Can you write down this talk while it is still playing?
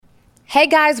Hey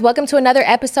guys, welcome to another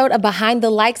episode of Behind the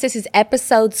Likes. This is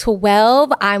episode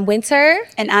 12. I'm Winter.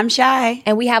 And I'm Shy.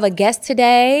 And we have a guest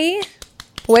today.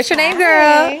 What's your name, girl?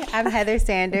 Hi, I'm Heather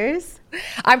Sanders.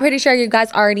 I'm pretty sure you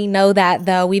guys already know that,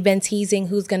 though. We've been teasing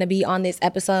who's going to be on this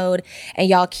episode, and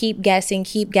y'all keep guessing,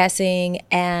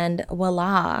 and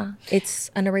voila,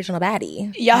 it's an original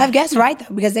baddie. Y'all have guessed right,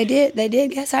 though, because they did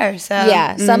guess her. So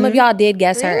Yeah, some of y'all did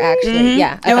guess her, actually.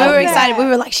 Yeah. And we were excited. We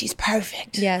were like, she's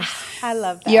perfect. Yes. I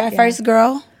love that. You're our first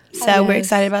girl. So we're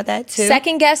excited about that too.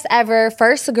 Second guest ever,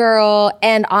 first girl.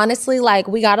 And honestly, like,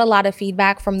 we got a lot of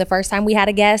feedback from the first time we had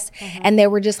a guest. And they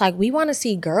were just like, we want to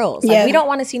see girls. Like, we don't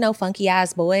want to see no funky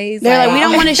ass boys. They're like, we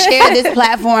don't want to share this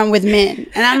platform with men.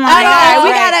 And I'm like,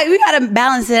 all right, we gotta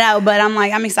balance it out. But I'm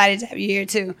like, I'm excited to have you here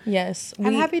too. Yes.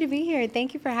 I'm happy to be here.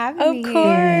 Thank you for having me. Of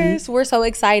course. We're so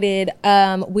excited.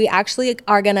 We actually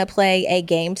are going to play a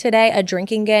game today, a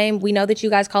drinking game. We know that you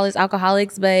guys call us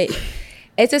alcoholics, but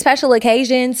it's a special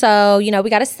occasion, so, you know, we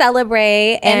got to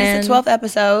celebrate. And it's the 12th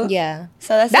episode. Yeah.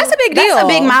 So that's a big deal. That's a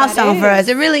big milestone for us.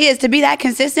 It really is to be that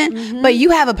consistent. But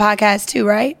you have a podcast too,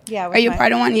 right? Yeah. Are you a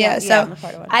part of one? Yeah. So I'm a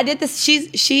part of one. I did this.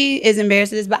 She is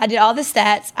embarrassed of this, but I did all the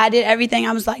stats. I did everything.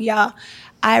 I was like, y'all,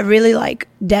 I really like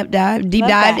deep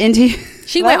dive into.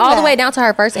 She went all the way down to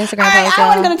her first Instagram post. I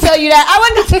wasn't going to tell you that. I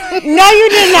wasn't going to. No, you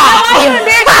did not. I wasn't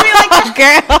embarrassed to be like that.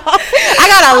 Girl, I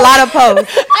got a lot of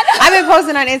posts. I've been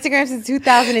posting on Instagram since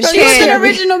 2010. She was an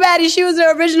original baddie. She was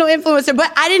an original influencer.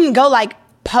 But I didn't go like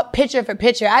picture for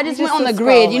picture. I just went on the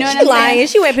grid. You know what I'm saying?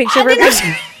 She went picture for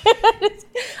picture.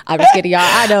 I'm just kidding, y'all.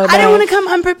 I don't know. I didn't want to come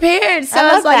unprepared. So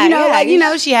I it's like, love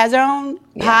that. she has her own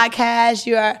podcast.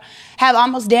 You have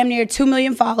almost damn near 2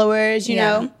 million followers, you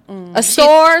know. A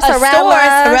source,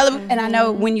 Sorella. And I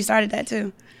know when you started that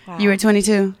too. Wow. You were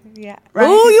 22. Yeah. Right?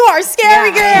 Ooh, you are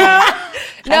scary, girl.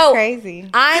 That's crazy.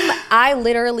 I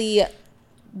literally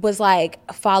was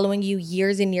like following you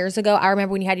years and years ago. I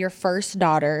remember when you had your first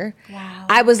daughter. Wow.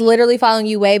 I was literally following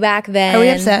you way back then. Are we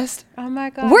obsessed? Oh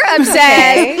my God. We're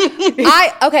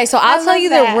obsessed. Okay. So I'll tell you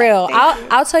the that. real.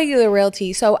 I'll tell you the real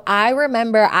tea. So I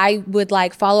remember I would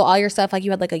like follow all your stuff. Like,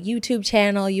 you had like a YouTube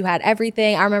channel, you had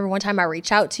everything. I remember one time I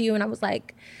reached out to you and I was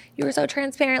like, you were so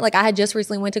transparent. Like, I had just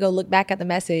recently went to go look back at the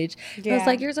message. I was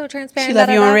like, you're so transparent. She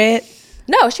left you on red?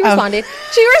 No, she responded.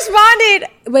 She responded.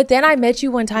 But then I met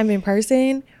you one time in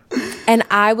person. And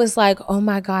I was like, oh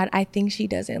my God, I think she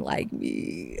doesn't like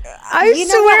me. I You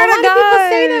know swear what? A lot to of people God.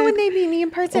 say that when they meet me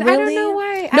in person. Really? I don't know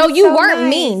why. No, I'm you so weren't nice.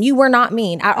 mean. You were not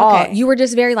mean at all. You were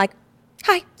just very like,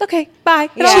 hi, okay, bye.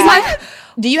 And I Yeah. was like,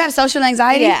 Do you have social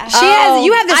anxiety? Yeah.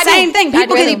 You have the same thing.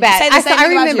 People Really can bad. say the same I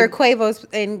thing about remember you. Quavo's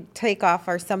in Takeoff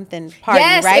or something party,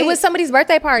 yes, right? it was somebody's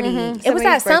birthday party. It was Somebody's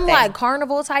at some birthday. like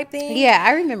carnival type thing. Yeah,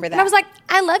 I remember that. And I was like,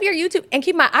 I love your YouTube. And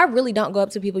keep in mind, I really don't go up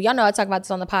to people. Y'all know I talk about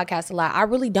this on the podcast a lot. I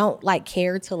really don't like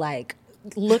care to like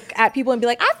look at people and be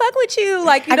like, I fuck with you.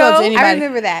 Like, you I go know. up to anybody. I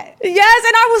remember that. Yes,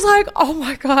 and I was like, oh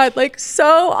my God, like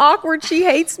so awkward. She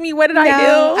hates me. What did I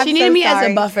do? I'm She needed so me as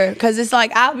sorry. a buffer because it's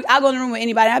like I'll go in the room with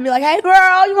anybody. I'll be like, "Hey,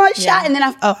 girl, you want a shot?" And then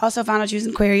I also found out she was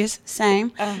an Aquarius.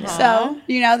 Same. So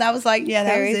that was like,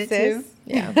 that was it too.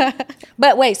 Yeah.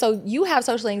 But wait, so you have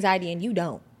social anxiety and you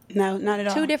don't. No, not at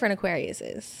all. Two different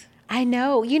Aquariuses. I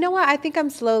know. You know what? I think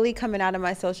I'm slowly coming out of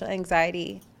my social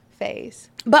anxiety phase.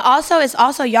 But also, it's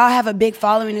also y'all have a big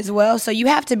following as well, so you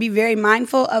have to be very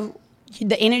mindful of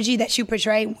the energy that you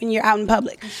portray when you're out in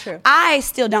public. true. I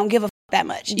still don't give a that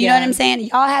much. You know what I'm saying?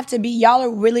 Y'all are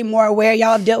really more aware.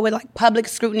 Y'all have dealt with like public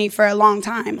scrutiny for a long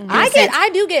time. I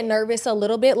do get nervous a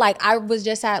little bit. Like, I was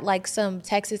just at like some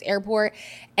Texas airport,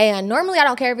 and normally I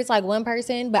don't care if it's like one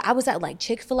person, but I was at like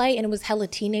Chick-fil-A and it was hella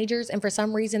teenagers, and for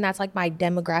some reason that's like my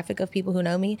demographic of people who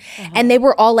know me, and they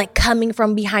were all like coming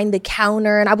from behind the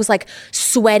counter, and I was like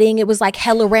sweating. It was like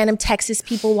hella random Texas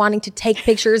people wanting to take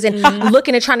pictures and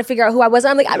looking and trying to figure out who I was.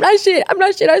 I'm like, I'm not shit,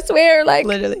 I swear. Like,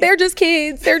 Literally. they're just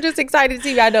kids. They're just excited to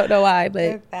see me. I don't know why,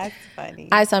 but That's funny.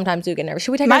 I sometimes do get nervous.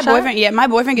 Should we take My a shot? my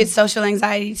boyfriend gets social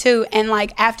anxiety too, and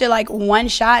like after like one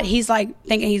shot, he's like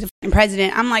thinking he's a f***ing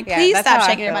president. I'm like, please that's stop how I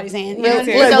shaking feel. everybody's hand. Me You know?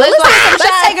 too. So Look,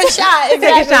 let's take a shot.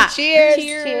 Exactly. Cheers.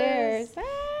 Cheers.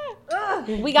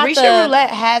 We got Risha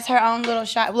Roulette has her own little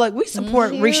shot. Look, we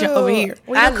support Risha over here.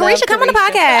 Carisha, come on the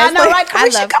podcast. I know, right? I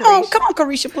Carisha, love come on,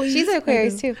 Carisha. Carisha, please. She's an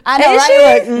Aquarius too. I know, Is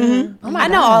right? she? Look, Oh my I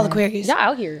know God. all Aquarius. Y'all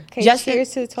out here. Okay, Justin, cheers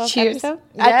to the 12th cheers. episode.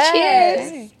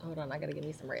 Cheers. Hold on, I gotta give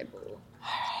me some Red Bull.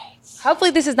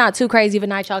 Hopefully this is not too crazy of a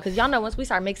night, y'all, because y'all know once we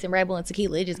start mixing Red Bull and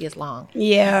tequila, it just gets long.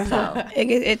 Yeah.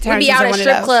 It turns We be out into at one of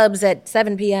strip those. clubs at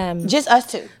 7 p.m. Just us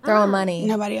two. throwing money.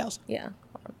 Nobody else. Yeah.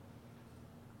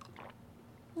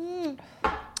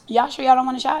 Y'all sure y'all don't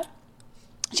want a shot?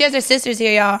 She has her sisters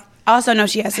here, y'all. I also know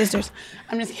she has sisters.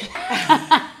 I'm just kidding.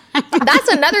 That's that's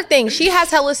another thing. She has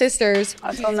hella sisters.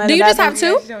 Do you just have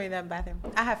two? Show me that bathroom.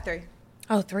 I have 3.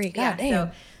 Oh, 3. God damn.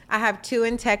 So I have 2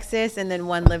 in Texas, and then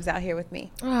 1 lives out here with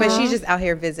me. But she's just out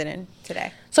here visiting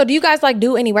today. So do you guys like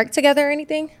do any work together or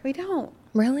anything? We don't.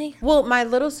 Really? Well, my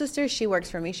little sister, she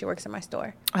works for me. She works in my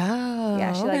store. Oh,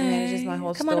 Yeah, she like okay. manages my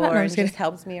whole Come on, store I'm and just kidding. just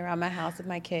helps me around my house with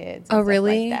my kids. Oh, and stuff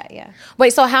really? Like that, yeah.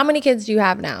 Wait, so how many kids do you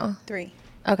have now? 3.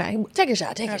 Okay, take a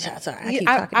shot. Take a shot. Sorry, I keep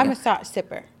I'm talking. a shot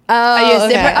sipper. Are you a Oh,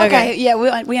 sipper? Okay. Yeah,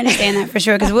 we understand that for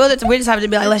sure. Because we just have to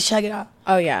be like, let's chug it off.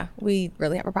 Oh yeah, we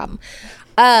really have a problem.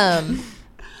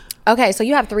 Okay, so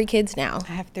you have 3 kids now.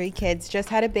 I have 3 kids. Just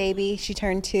had a baby. She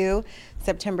turned 2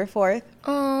 September 4th.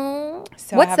 Oh,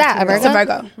 So I what's have that? A two It's a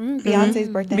Virgo? Virgo. Beyonce's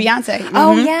birthday. Beyonce.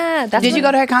 Oh Mhm. yeah, that's Did you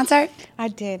go to her concert? I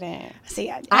didn't. See,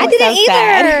 I was didn't so either.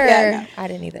 sad. Yeah, no. I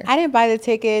didn't either. I didn't buy the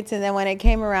tickets, and then when it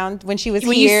came around, when she was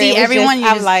When you here, see it was everyone, just, you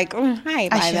I'm just- like, I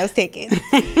ain't buying those tickets.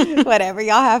 Whatever,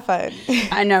 y'all have fun.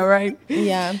 I know, right?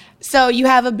 Yeah. So you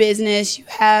have a business.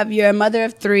 You're a mother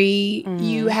of 3.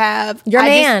 You have Your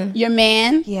man. Your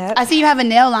man. Yep. I see you have a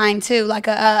nail line too, like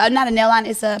not a nail line.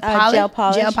 It's a polish. gel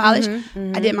polish. Gel polish.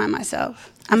 I did mine myself.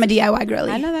 I'm a DIY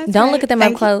girly. I know that's Don't right. look at them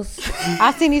Thank up close. you.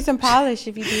 I'll send you some polish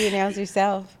if you do your nails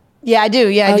yourself. Yeah, I do.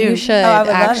 Yeah, I Oh, do. you should I would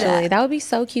love actually. that. That would be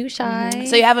so cute, Shy.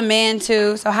 So you have a man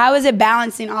too. So how is it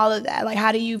balancing all of that? Like,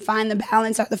 how do you find the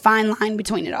balance or the fine line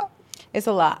between it all? It's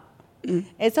a lot.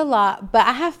 It's a lot, but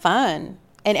I have fun.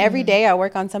 And every day I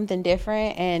work on something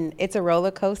different, and it's a roller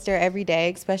coaster every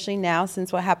day, especially now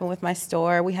since what happened with my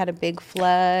store. We had a big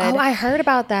flood. Oh, I heard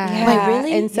about that. Yeah. Wait,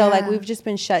 really? And so, like, Yeah. we've just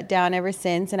been shut down ever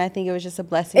since, and I think it was just a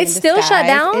blessing. It's in still shut disguise.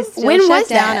 down? It's still When shut was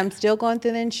down. that? I'm still going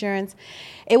through the insurance.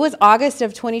 It was August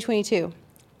of 2022.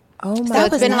 Oh my. So That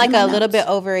it's was been not like in my a little notes. bit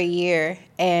over a year,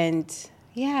 and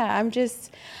yeah,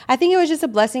 I think it was just a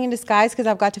blessing in disguise because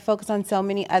I've got to focus on so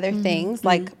many other things,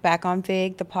 like back on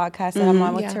Fig, the podcast that I'm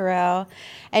on with Yeah. Terrell,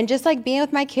 and just like being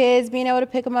with my kids, being able to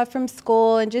pick them up from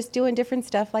school, and just doing different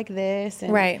stuff like this,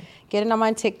 and Right. getting on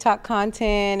my TikTok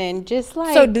content, and just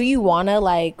like So do you want to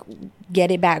like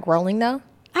get it back rolling though?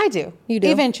 I do. You do?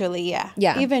 Eventually, yeah.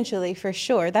 Yeah. Eventually, for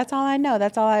sure. That's all I know.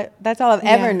 That's all I've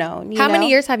ever known. you How many know?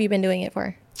 years have you been doing it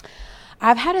for?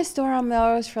 I've had a store on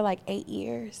Melrose for like 8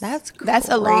 years. That's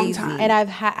a long crazy. time. And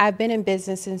I've been in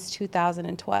business since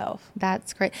 2012.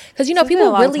 That's great. Because, you know, So it's been a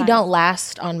people long really time. don't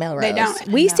last on Melrose. They don't.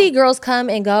 We No. see girls come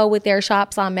and go with their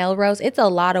shops on Melrose. It's a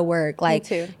lot of work. Like,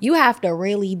 too. you have to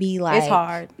really be like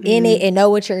hard. in it and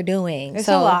know what you're doing. It's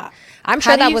so a lot. I'm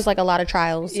How sure do that you- was like a lot of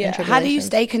trials. Yeah. And How do you tribulations.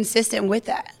 stay consistent with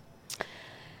that?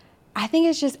 I think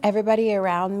it's just everybody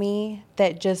around me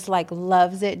that just like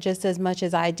loves it just as much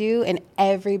as I do. And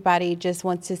everybody just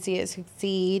wants to see it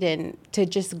succeed and to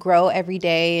just grow every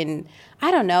day. And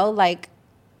I don't know, like,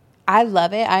 I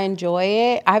love it. I enjoy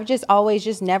it. I've just always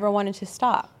just never wanted to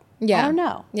stop. Yeah. I don't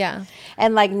know. Yeah.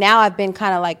 And like now I've been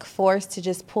kind of like forced to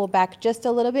just pull back just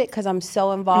a little bit because I'm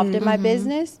so involved in my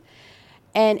business.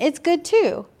 And it's good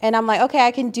too. And I'm like, okay,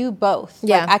 I can do both.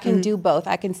 Yeah. Like, I can do both.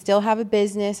 I can still have a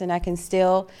business and I can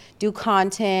still do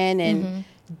content and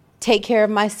take care of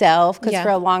myself. Because Yeah. for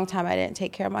a long time I didn't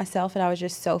take care of myself and I was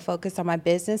just so focused on my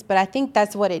business. But I think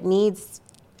that's what it needs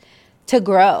to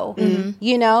grow.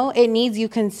 You know, it needs you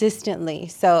consistently.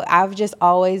 So I've just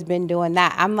always been doing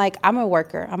that. I'm a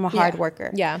worker. I'm a hard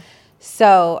worker. Yeah.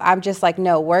 So I'm just like,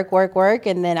 no, work.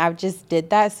 And then I've just did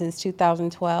that since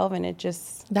 2012 and it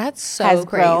just That's so has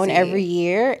crazy. grown every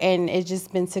year and it's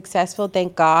just been successful.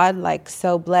 Thank God. Like,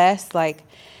 so blessed. Like,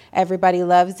 everybody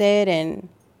loves it. And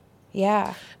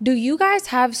yeah. Do you guys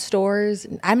have stores?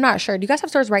 I'm not sure. Do you guys have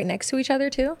stores right next to each other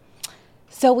too?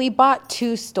 So we bought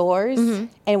 2 stores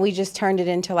and we just turned it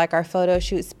into like our photo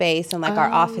shoot space and like our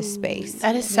office space.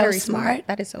 That is so Very smart.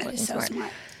 That is so That fucking is so smart.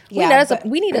 smart.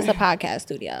 We need us a podcast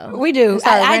studio. We do.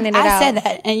 Start I renting it said out.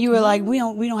 that, and you were like, "We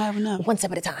don't have enough." One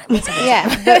step at a time. One step at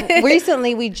a time. Yeah, but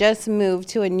recently we just moved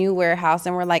to a new warehouse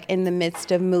and we're like in the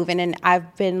midst of moving and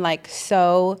I've been like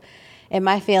so in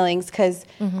my feelings because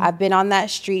I've been on that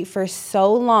street for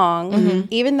so long.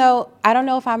 Even though I don't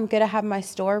know if I'm gonna have my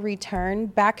store return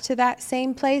back to that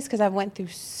same place because I went through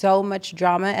so much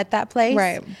drama at that place.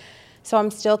 Right. So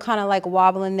I'm still kind of like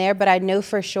wobbling there, but I know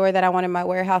for sure that I wanted my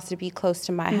warehouse to be close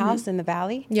to my house in the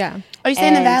valley. Yeah. Are you staying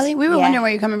in the And- Valley? We were yeah. wondering where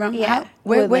you're coming from. Yeah.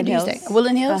 Where Woodland do you Hills. stay?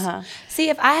 Woodland Hills? Uh-huh. See,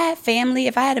 if I had family,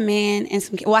 if I had a man and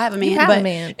some kids, well, I have a man, have but a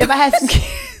man. if I had some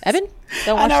kids, Evan,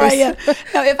 don't I watch know, this. right? Yeah.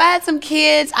 No, if I had some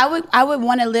kids, I would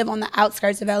want to live on the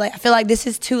outskirts of LA. I feel like this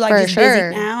is too like For just sure.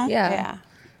 busy now. Yeah.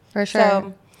 For sure.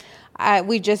 So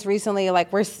we just recently,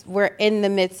 like, we're in the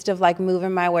midst of like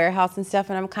moving my warehouse and stuff,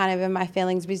 and I'm kind of in my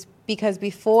feelings because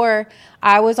before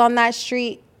I was on that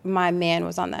street, my man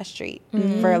was on that street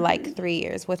for like 3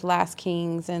 years with Last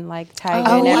Kings and like Tiger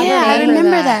Oh, and yeah, everything. I remember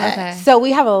that. Okay. So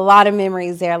we have a lot of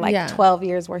memories there, like Yeah. 12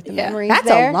 years worth of memories That's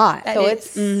there. a lot. So That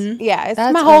it's, is. it's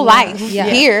That's my a whole lot. life Yeah.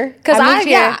 here. Because moved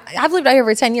here. I've lived out here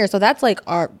for 10 years, so that's like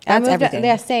I that's moved everything.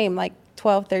 Yeah, same, like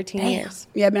 12, 13 years.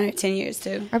 Yeah, I've been here 10 years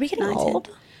too. Are we getting 9, 10. old?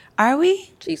 Are we?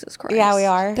 Jesus Christ. Yeah, we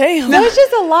are. Damn. So it's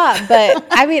just a lot. But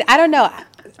I mean, I don't know.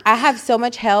 I have so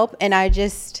much help, and I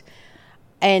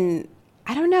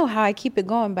don't know how I keep it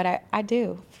going, but I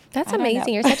do. That's I don't know.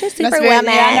 amazing. You're such a super That's very,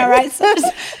 woman. yeah, I know, right? So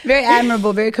it's very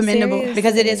admirable, very commendable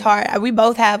because it Seriously. is hard. We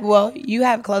both have, well, you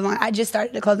have a clothing line. I just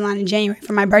started a clothing line in January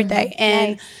for my birthday.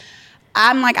 And Nice.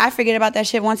 I'm like, I forget about that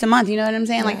shit once a month. You know what I'm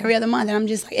saying? Like every other month. And I'm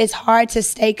just like, it's hard to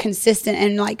stay consistent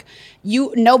and like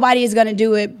nobody is going to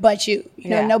do it but you.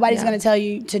 You know, Yeah. nobody's going to tell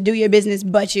you to do your business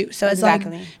but you. So it's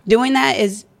Exactly. like doing that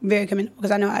is very commendable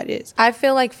because I know how it is. I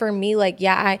feel like for me, like,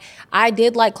 yeah, I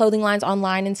did like clothing lines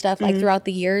online and stuff like throughout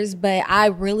the years, but I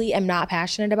really am not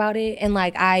passionate about it. And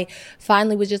like, I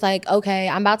finally was just like, okay,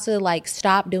 I'm about to like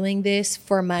stop doing this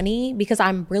for money because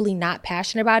I'm really not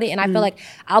passionate about it. And I feel like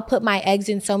I'll put my eggs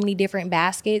in so many different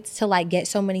baskets to like get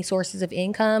so many sources of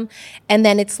income. And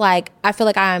then it's like, I feel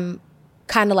like I'm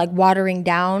kind of like watering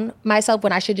down myself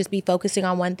when I should just be focusing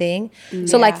on one thing.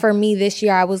 So like Yeah. for me this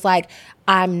year, I was like,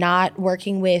 I'm not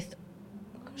working with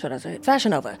should I say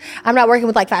Fashion Nova. I'm not working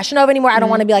with like Fashion Nova anymore. I don't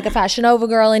want to be like a Fashion Nova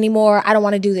girl anymore. I don't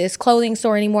want to do this clothing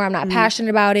store anymore. I'm not passionate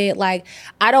about it. Like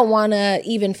I don't want to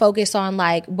even focus on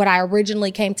like what I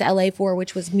originally came to LA for,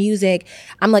 which was music.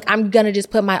 I'm like, I'm going to just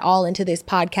put my all into this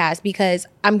podcast because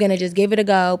I'm going to just give it a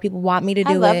go. People want me to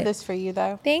do I love it. this for you,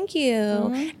 though. Thank you.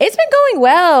 It's been going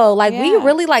well. Like we Yeah.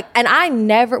 really like,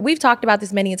 and we've talked about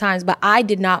this many times, but I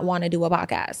did not want to do a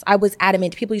podcast. I was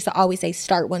adamant. People used to always say,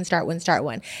 start one.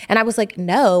 And I was like,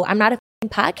 no, I'm not a f***ing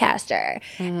podcaster.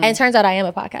 And it turns out I am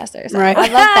a podcaster. So. Right. I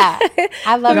love that.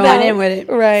 I love Going that. in with it.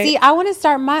 Right. See, I want to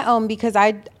start my own because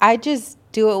I just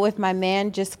do it with my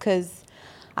man just because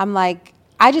I'm like,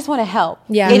 I just want to help.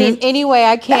 Yeah. In any way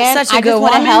I can. That's such a I good just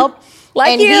want to woman. help.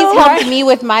 Like and you. he's helped me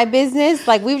with my business.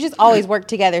 Like we've just always worked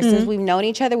together since we've known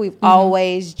each other. We've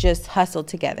always just hustled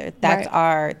together.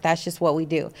 That's just what we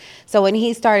do. So when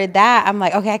he started that, I'm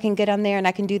like, okay, I can get on there and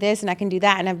I can do this and I can do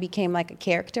that, and I became like a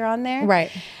character on there. Right.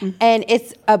 And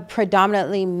it's a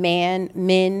predominantly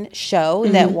men show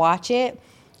that watch it.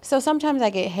 So sometimes I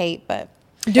get hate, but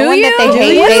the Do one that you?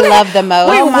 they hate, they love the most.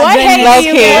 Wait, what hate Low do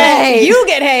you key. get? You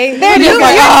get hate. They're just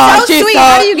like, you're oh, so she's sweet. so,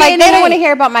 How do you get like, any they don't hate? want to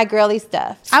hear about my girly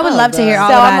stuff. I would love to hear all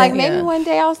So about I'm like, it. maybe one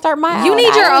day I'll start my own. You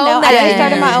need I your don't own know. I just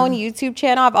started then. my own YouTube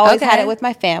channel. I've always had Okay. it with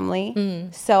my family.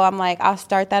 So I'm like, I'll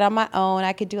start that on my own.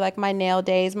 I could do like my nail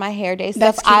days, my hair days,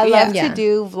 stuff That's cute, I love yeah. to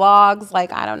do, vlogs.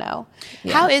 Like, I don't know.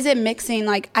 How is it mixing,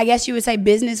 like, I guess you would say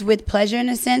business with pleasure in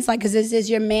a sense? Like, because this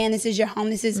is your man, this is your home,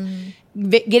 this is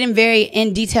getting very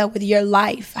in detail with your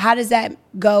life. How does that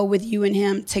go with you and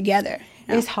him together?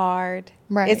 You know? It's hard.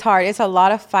 Right. It's hard. It's a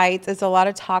lot of fights. It's a lot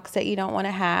of talks that you don't want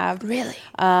to have. Really?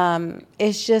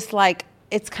 It's just like,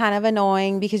 it's kind of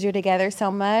annoying because you're together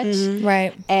so much.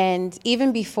 Right. And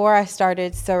even before I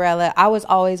started Sorella, I was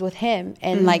always with him.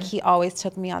 And like, he always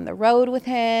took me on the road with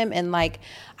him. And like,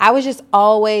 I was just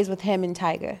always with him and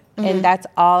Tyga. And that's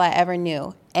all I ever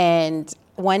knew. And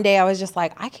one day I was just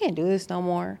like, I can't do this no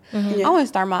more. I want to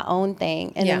start my own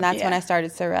thing. And Yeah. then that's when Yeah. I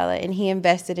started Sorella. And he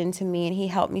invested into me and he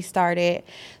helped me start it.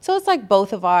 So it's like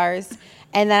both of ours.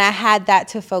 And then I had that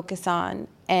to focus on.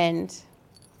 And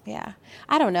yeah,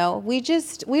 I don't know.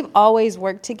 We've always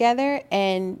worked together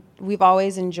and we've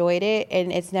always enjoyed it.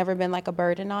 And it's never been like a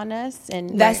burden on us.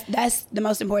 And That's the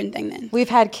most important thing then. we've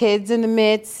had kids in the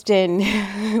midst,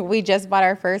 and we just bought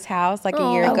our first house like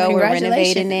a year Oh, ago. We're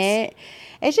renovating congratulations. it.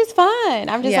 It's just fun.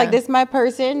 I'm just Yeah. like, this is my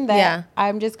person that Yeah.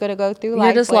 I'm just going to go through life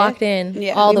You're just with. locked in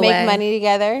Yeah. all We the make way. money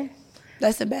together.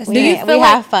 That's the best Do you thing. we feel like-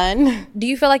 have fun. Do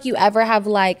you feel like you ever have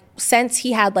like, since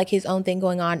he had like his own thing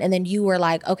going on and then you were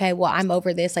like, okay, well, I'm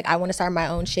over this. Like, I want to start my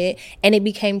own shit. And it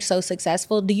became so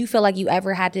successful. Do you feel like you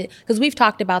ever had to, because we've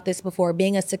talked about this before,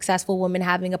 being a successful woman,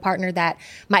 having a partner that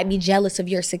might be jealous of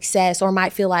your success or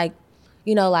might feel like,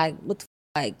 you know, like, what the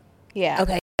like, Yeah.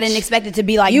 okay. I didn't expect it to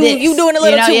be like You this. doing a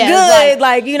little too yeah, good, it's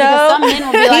like, you because know? some men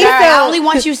will be like, He all right, I felt- only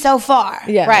want you so far.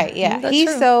 Yeah. Right, yeah. That's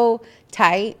He's true. so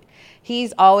tight.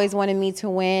 He's always wanted me to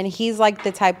win. He's like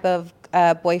the type of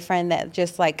boyfriend that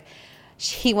just like,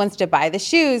 he wants to buy the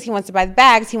shoes, he wants to buy the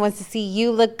bags, he wants to see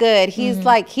you look good. He's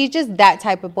like, he's just that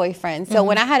type of boyfriend. So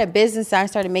when I had a business and I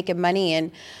started making money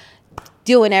and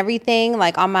doing everything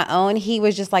like on my own, he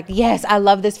was just like, yes, I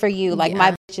love this for you. Like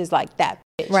my bitch is like that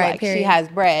bitch. Right, Like period. she has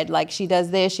bread. Like she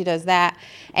does this, she does that.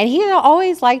 And he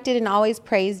always liked it and always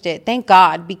praised it. Thank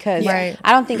God, because Right.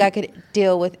 I don't think I could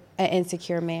deal with an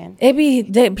insecure man.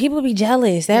 People be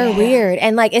jealous. They're weird.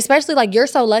 And like, especially like, you're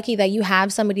so lucky that you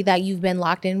have somebody that you've been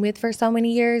locked in with for so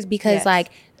many years, because Yes. like,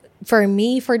 for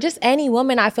me, for just any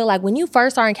woman, I feel like when you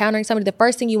first are encountering somebody, the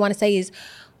first thing you want to say is,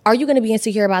 are you going to be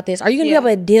insecure about this? Are you going to be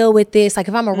able to deal with this? Like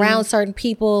if I'm around certain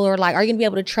people, or like, are you going to be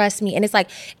able to trust me? And it's like,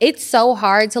 it's so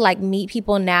hard to like meet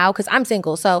people now, because I'm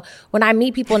single. So when I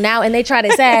meet people now and they try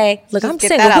to say, look, I'm get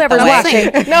single, that out the whoever's way.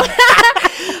 watching. No.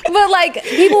 But like,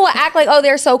 people will act like, oh,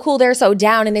 they're so cool, they're so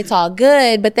down, and it's all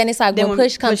good. But then it's like, Then when when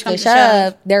push comes push to comes to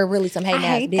shove, shove, there are really some hating I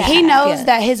ass hate bitches. that. He knows Yeah.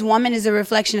 that his woman is a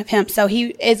reflection of him. So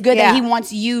it's good Yeah. that he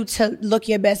wants you to look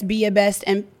your best, be your best.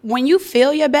 And when you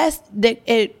feel your best, that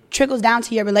it trickles down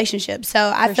to your relationship.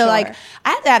 So I feel like sure. I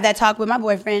had to have that talk with my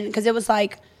boyfriend, because it was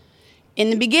like, in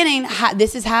the beginning,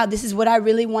 this is what I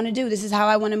really want to do. This is how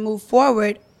I want to move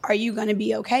forward. Are you going to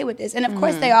be okay with this? And of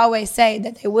course, they always say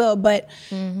that they will, but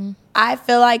I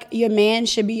feel like your man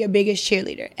should be your biggest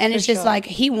cheerleader. And it's just like,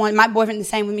 my boyfriend the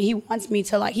same with me. He wants me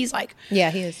to like, he's like,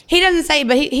 Yeah, he is. he doesn't say,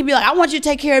 but he'd be like, I want you to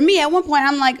take care of me. At one point,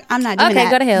 I'm like, I'm not doing Okay,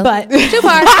 that. go to hell. But Too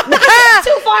far.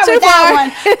 too far Too with far.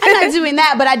 that one. I'm not doing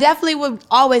that, but I definitely would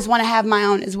always want to have my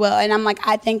own as well. And I'm like,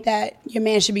 I think that your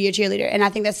man should be your cheerleader. And I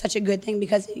think that's such a good thing,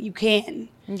 because you can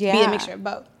be a Yeah. mixture of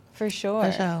both. For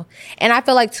sure. So, and I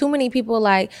feel like too many people,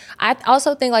 like, I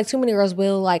also think like too many girls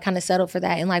will like kind of settle for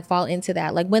that and like fall into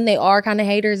that. Like when they are kind of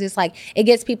haters, it's like it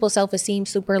gets people's self-esteem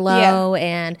super low.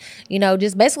 And you know,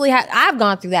 just basically I've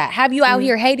gone through that. Have you out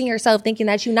here hating yourself, thinking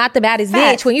that you're not the baddest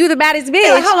Facts. bitch when you're the baddest bitch?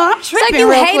 Yeah, like, hold on, I'm It's like tripping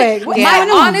you real hate quick. it. What's My- going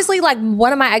on? honestly, like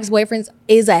one of my ex-boyfriends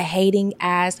is a hating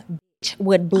ass bitch.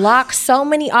 Would block so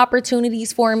many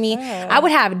opportunities for me. I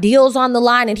would have deals on the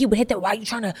line and he would hit that. Why are you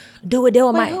trying to do a deal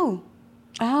with my? Who?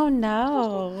 Oh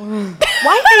no.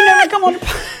 Why he never come on the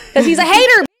Because he's a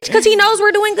hater, bitch. Because he knows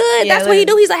we're doing good. Yeah, That's what he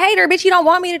do. literally. He's a hater, bitch. He don't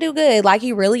want me to do good. Like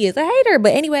he really is a hater.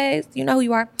 But anyways, you know who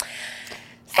you are.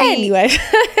 Anyway.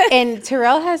 And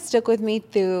Terrell has stuck with me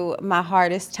through my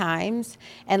hardest times,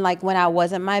 and like when I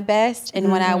wasn't my best,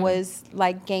 and when I was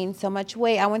like gained so much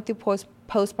weight. I went through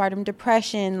postpartum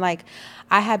depression. Like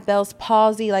I had Bell's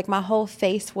palsy. Like my whole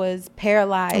face was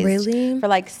paralyzed. Really? For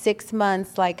like 6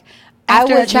 months. Like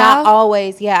After I a was child? not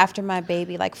always, after my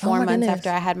baby, like 4 my months goodness. after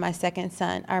I had my second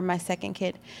son, or my second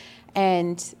kid.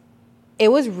 And it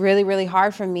was really, really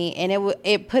hard for me. And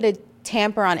it put a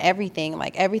tamper on everything.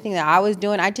 Like everything that I was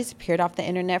doing, I disappeared off the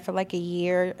internet for like a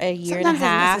year and a Sometimes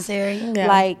half. it's necessary. Yeah.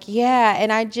 Like,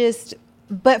 and I just,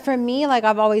 but for me, like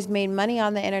I've always made money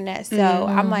on the internet. So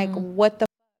I'm like, what the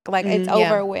like it's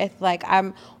over with. Like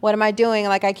what am I doing?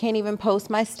 Like I can't even post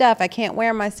my stuff. I can't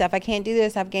wear my stuff. I can't do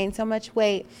this. I've gained so much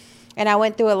weight. And I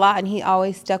went through a lot, and he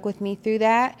always stuck with me through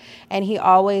that. And he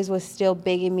always was still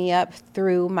bigging me up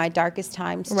through my darkest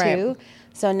times Right. too.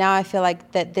 So now I feel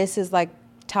like that this is like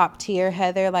top tier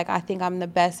Heather. Like I think I'm the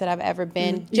best that I've ever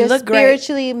been. You Just look great.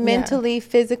 spiritually, mentally,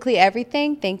 physically,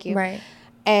 everything. Thank you. Right.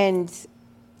 And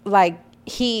like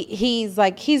he's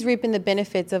reaping the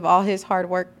benefits of all his hard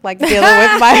work, like dealing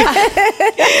with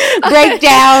my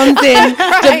breakdowns and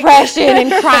depression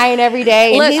and crying every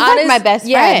day. And Look, he's like my best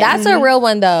Yeah, friend. that's a real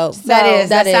one though. That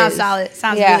sounds is. solid.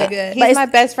 Sounds yeah, really good. he's my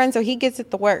best friend, so he gets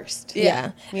it the worst.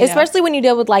 Yeah. You know? Especially when you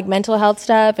deal with like mental health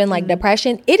stuff and like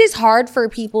depression, it is hard for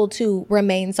people to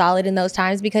remain solid in those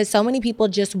times, because so many people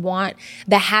just want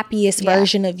the happiest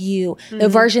version of you, the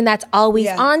version that's always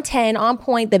Yeah. on 10, on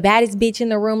point, the baddest bitch in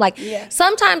the room. Like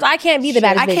sometimes I can't be the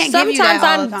baddest I bitch. can't give you that Sometimes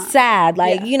all the I'm time. sad.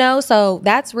 Like, Yeah. you know, so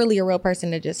that's really a real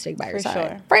person to just stick by your For side.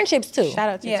 sure. Friendships too. Shout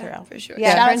out to Yeah, Terrell. for sure. Yeah,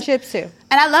 Shout out to- friendships too.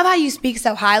 And I love how you speak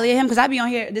so highly of him, because I be on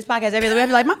here this podcast every other week. I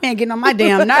be like, my man getting on my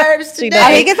damn nerves today.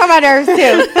 Oh, he gets on my nerves too.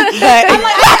 I'm But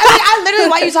like, I literally,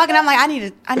 while you talking, I'm like, I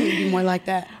need to be more like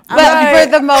that. for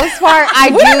the most part, I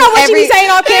We don't know what you be saying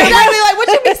on camera. every- Exactly, like what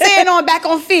you be saying on back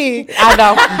on feed. I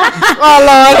know. Oh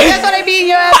Lord. That's why they be in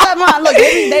your ass up. Mom. Look,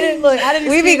 they didn't look. I didn't.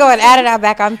 We be speak. going at it out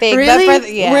back on fake. Really?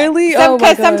 But yeah. Really? Oh my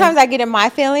Because God. sometimes I get in my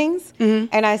feelings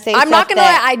and I say I'm not stuff gonna lie,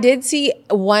 that- I did see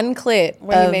one clip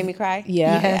When you of- made me cry?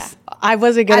 Yeah. Yes. I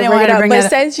wasn't I gonna didn't bring want it to up, bring but that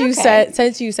up.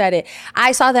 since you said it,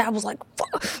 I saw that. I was like,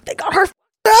 fuck, they got her.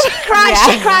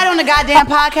 She cried on the goddamn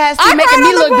podcast too, I making cried me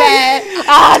on the look pod- bad.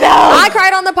 Oh no. I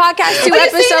cried on the podcast 2 you see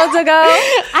episodes ago.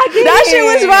 I did. That shit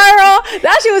was viral.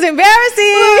 That shit was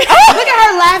embarrassing. Look at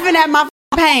her laughing at my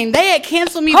pain. They had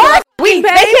canceled me for like a week. They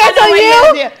canceled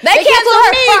you? They canceled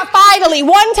her finally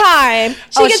one time.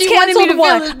 She gets canceled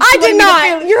once. I did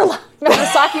not. You're lying.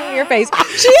 I'm socking you in your face.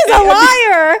 She is a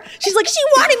liar. She's like, she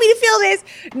wanted me to feel this.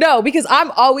 No, because I'm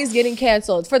always getting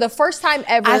canceled for the first time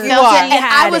ever. I felt it, and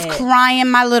I was crying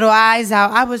my little eyes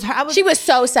out. I was. She was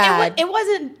so sad. It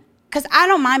wasn't because I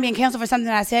don't mind being canceled for something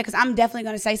that I said because I'm definitely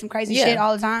going to say some crazy shit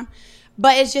all the time.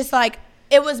 But it's just like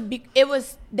they were coming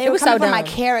so for my dumb.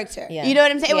 character. Yeah. You know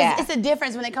what I'm saying? Yeah. It's a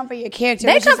difference when they come for your character.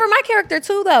 They come for my character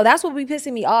too, though. That's what be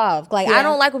pissing me off. Like, Yeah. I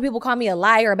don't like when people call me a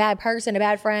liar, a bad person, a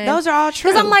bad friend. Those are all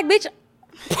true. Because I'm like, bitch.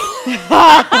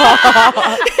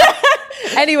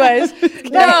 Anyways,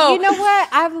 no. You know what?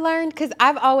 I've learned because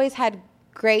I've always had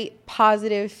great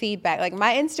positive feedback. Like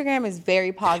my Instagram is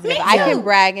very positive. I can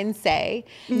brag and say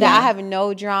that I have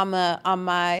no drama on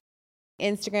my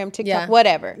Instagram, TikTok,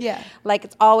 whatever. Yeah. Like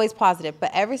it's always positive.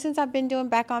 But ever since I've been doing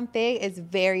Back on Fig, it's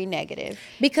very negative.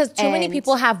 Because too many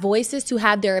people have voices to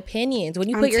have their opinions. When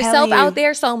you put yourself telling you. out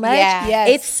there so much, Yeah.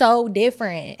 it's so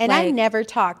different. And Like, I never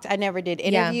talked. I never did Yeah.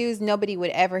 interviews. Nobody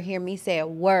would ever hear me say a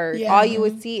word. Yeah. All you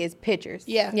would see is pictures.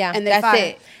 Yeah. Yeah. And That's fire.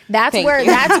 it. That's Thank where you.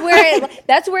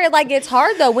 that's where it like gets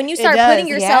hard though when you start does, putting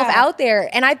yourself yeah. out there.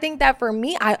 And I think that for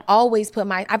me, I've always put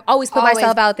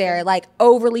myself out there, like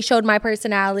overly showed my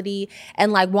personality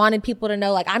and like wanted people to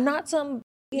know like I'm not some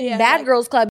bad girls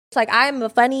club. It's like I'm a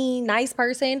funny, nice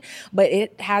person, but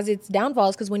it has its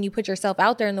downfalls because when you put yourself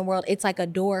out there in the world, it's like a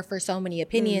door for so many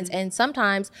opinions. And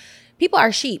sometimes people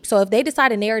are sheep. So if they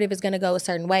decide a narrative is going to go a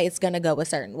certain way, it's going to go a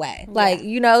certain way. Like,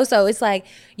 you know, so it's like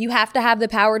you have to have the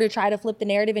power to try to flip the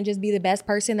narrative and just be the best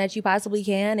person that you possibly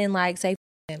can and like say,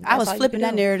 I was all you flipping can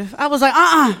that do. narrative. I was like,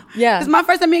 Yeah. It's my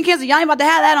first time being canceled. Y'all ain't about to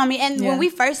have that on me. And when we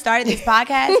first started this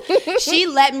podcast, she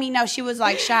let me know. She was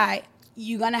like, Shy,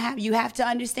 you have to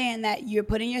understand that you're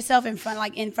putting yourself in front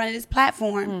of this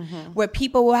platform where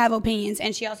people will have opinions.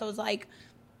 And she also was like,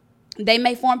 they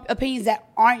may form opinions that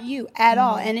aren't you at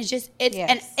all. And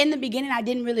and in the beginning, I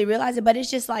didn't really realize it, but it's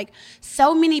just like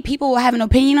so many people will have an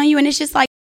opinion on you. And it's just like,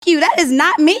 you, that is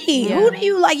not me. Yeah. Who do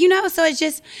you like, you know? So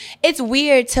it's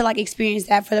weird to like experience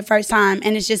that for the first time.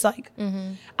 And it's just like,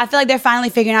 I feel like they're finally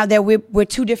figuring out that we're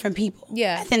two different people.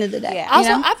 Yeah. At the end of the day. Yeah. you Also,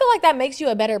 know? I feel like that makes you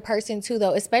a better person too,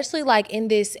 though, especially like in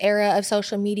this era of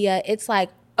social media. It's like,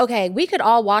 okay, we could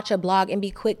all watch a blog and be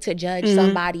quick to judge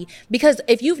somebody because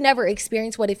if you've never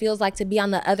experienced what it feels like to be on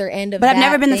the other end of But that I've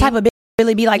never been the type of bitch to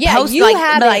really be like post you like,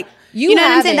 haven't. like You know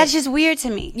what I'm saying? haven't. That's just weird to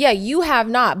me. Yeah, you have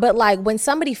not. But like when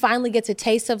somebody finally gets a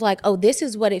taste of like, oh, this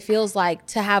is what it feels like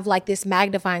to have like this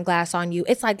magnifying glass on you.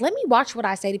 It's like, let me watch what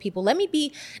I say to people. Let me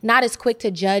be not as quick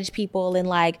to judge people and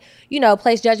like, you know,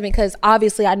 place judgment because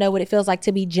obviously I know what it feels like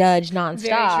to be judged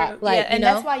nonstop. Like, and you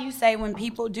know? that's why you say when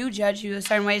people do judge you a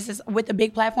certain way, it's just with a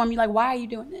big platform, you're like, why are you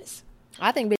doing this?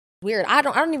 I think it's weird. I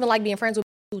don't even like being friends with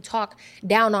people who talk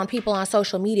down on people on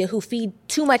social media who feed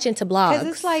too much into blogs. Because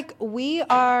it's like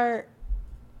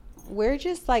we're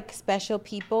just like special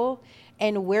people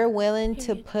and we're willing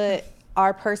to put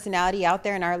our personality out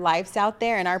there and our lives out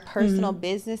there and our personal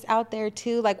business out there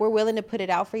too. Like we're willing to put it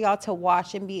out for y'all to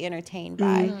watch and be entertained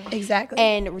by. Exactly.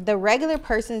 And the regular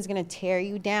person is going to tear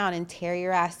you down and tear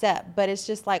your ass up. But it's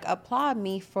just like, applaud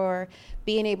me for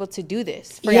being able to do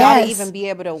this. For y'all to even be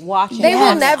able to watch. They will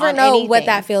comment never on know what anything.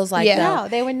 that feels like. Yeah. though. No,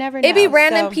 they would never know. It'd be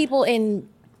random So- people in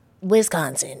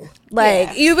Wisconsin.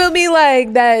 Like, you feel me?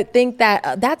 Like, that think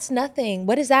that that's nothing.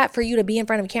 What is that for you to be in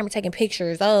front of a camera taking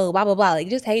pictures? Oh, blah, blah, blah. Like,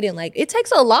 just hating. Like, it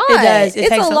takes a lot. It does. It It's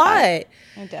takes a a lot. lot.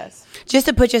 It does. Just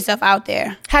to put yourself out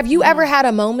there. Have you ever had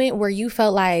a moment where you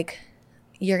felt like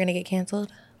you're going to get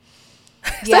canceled?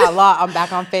 Yeah, a lot. I'm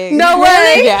back on Fig. No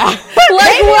way. Yeah.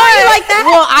 Like what? Like that?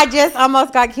 Well, I just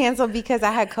almost got canceled because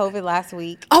I had COVID last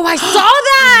week. Oh, I saw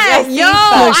that.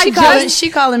 Yes, Yo, She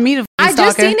calling me the I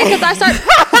just seen it because I started.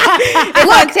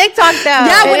 It's on TikTok though.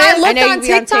 Yeah, when I It is. looked know you on be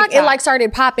TikTok, it like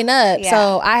started popping up. Yeah.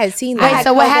 So I had seen I that. had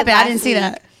so what COVID happened? I last didn't see week,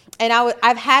 that. And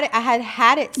I've had it. I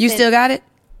had it. You since- still got it?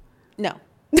 No.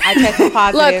 I tested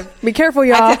positive. Look, be careful,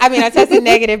 y'all. I tested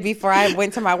negative before I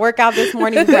went to my workout this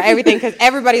morning for everything because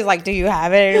everybody's like, "Do you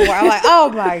have it anymore?" I'm like, "Oh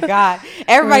my god!"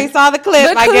 Everybody saw the clip.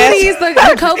 the I cooties, guess.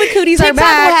 the COVID cooties are TikTok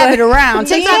back. will have it around.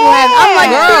 TikTok Yeah. will have it. I'm like,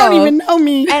 Girl. you don't even know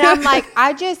me. And I'm like,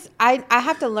 I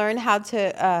have to learn how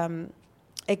to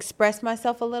express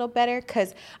myself a little better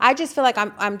because I just feel like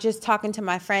I'm just talking to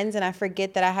my friends and I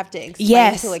forget that I have to explain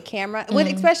Yes. to a camera.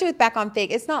 Especially with Back on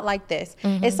Fig, it's not like this.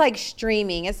 It's like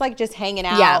streaming. It's like just hanging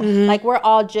out. Yeah. Like we're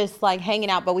all just like hanging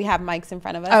out, but we have mics in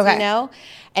front of us, Okay. you know,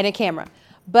 and a camera.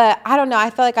 But I don't know. I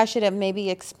feel like I should have maybe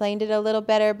explained it a little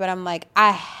better. But I'm like,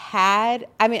 I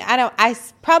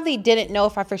probably didn't know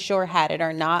if I for sure had it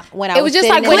or not when I was. It was just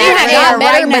like sitting when in you the had air got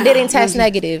better right but now. didn't test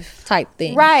negative type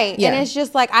thing. Right. Yeah. And it's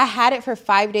just like I had it for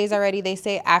 5 days already. They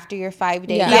say after your 5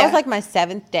 days. Yeah. That Yeah. was like my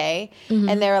 7th day.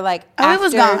 And they were like, Oh, it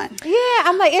was gone. Yeah.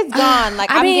 I'm like, it's gone.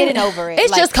 Like, I'm getting over it.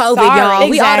 It's Like, just COVID, sorry. y'all.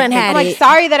 We all done Exactly. had I'm like, it.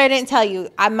 sorry that I didn't tell you.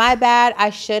 My bad. I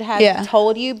should have Yeah.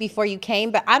 told you before you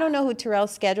came. But I don't know who Terrell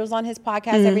schedules on his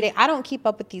podcast every day. I don't keep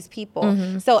up with these people.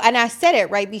 So, and I said it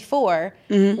right before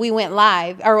we went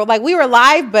live. Or like we were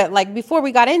live, but like before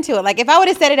we got into it. Like if I would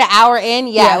have said it an hour in,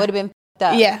 Yeah. it would have been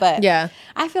up. Yeah. But Yeah.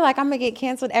 I feel like I'm gonna get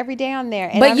canceled every day on there.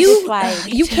 And But I'm you just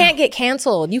like, you can't get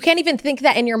canceled. You can't even think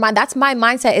that in your mind. That's my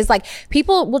mindset. Is like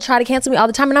people will try to cancel me all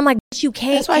the time, and I'm like, "Bitch, you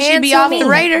can't. That's why cancel she be off me. the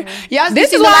radar. Y'all This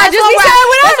see is the why I last just one be where saying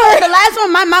that's whatever. why the last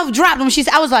one, my mouth dropped when she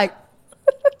said, I was like,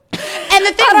 and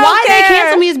the thing I don't why they care.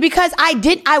 cancel me is because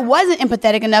I wasn't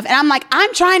empathetic enough, and I'm like,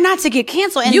 I'm trying not to get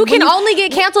canceled. And You when can only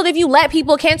get canceled if you let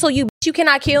people cancel you. Bitch, you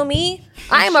cannot kill me.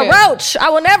 I am a true. roach. I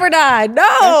will never die.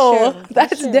 No,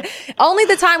 That's true. only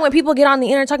the time when people get on the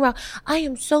internet talking about, I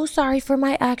am so sorry for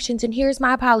my actions and here's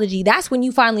my apology. That's when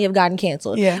you finally have gotten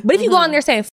canceled. Yeah. But if you go on there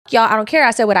saying, fuck y'all, I don't care.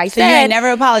 I said what I So you said. ain't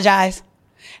never apologized.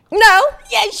 No.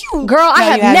 Yes, you. Girl, I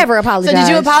have never apologized. So did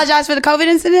you apologize for the COVID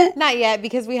incident? not yet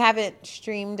because we haven't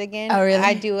streamed again. Oh, really?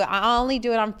 I only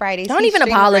do it on Fridays. Don't He's even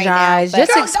streaming right now, apologize. but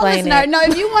Just Girl, explain don't listen to her. it. No,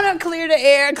 if you want to clear the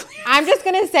air, I'm just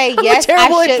gonna say a yes.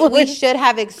 terrible We influence. should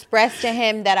have expressed to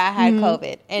him that I had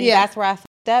COVID, and Yeah. that's where I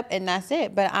fucked up, and that's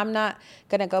it. But I'm not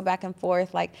gonna go back and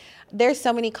forth. Like, there's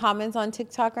so many comments on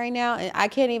TikTok right now, and I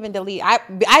can't even delete.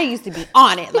 I used to be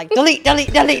on it, like delete.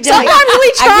 Sometimes we I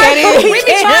try. can't even- we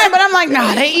be trying, but I'm like,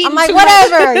 nah, they eating I'm like, too much.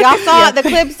 whatever. Y'all saw the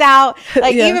clips out.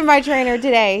 Like, Yeah. even my trainer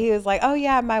today, he was like, oh,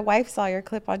 yeah, my wife saw your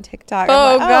clip on TikTok.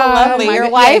 Oh, I'm like, God. lovely. Oh, my Your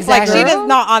God. wife, Yeah, like, exactly. she does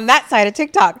not on that side of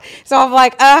TikTok. So I'm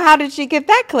like, how did she get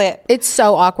that clip? It's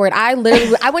so awkward. I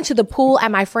went to the pool at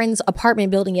my friend's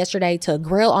apartment building yesterday to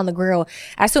grill on the grill.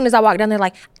 As soon as I walked down there,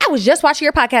 like, I was just watching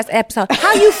your podcast episode.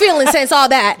 How you feeling since all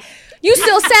that? You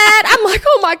still sad? I'm like,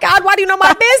 oh my God, why do you know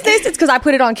my business? It's because I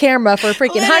put it on camera for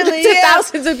freaking hundreds Literally, of yeah.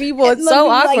 thousands of people. It's Look, so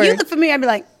like, awkward. you look for me, I'd be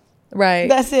like, Right.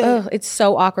 That's it. Ugh, it's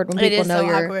so awkward when it people is know so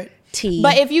your awkward. tea.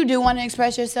 But if you do want to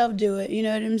express yourself, do it. You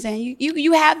know what I'm saying?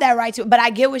 You have that right to it. But I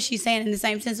get what she's saying in the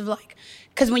same sense of like,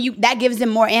 because when that gives them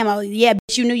more ammo. Yeah,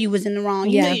 bitch, you knew you was in the wrong.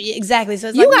 You Yeah. knew, exactly. So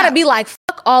it's you like, gotta no. be like,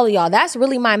 fuck all of y'all. That's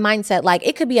really my mindset. Like,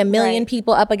 it could be a million Right.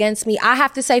 people up against me. I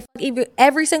have to say fuck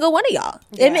every single one of y'all.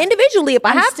 And individually if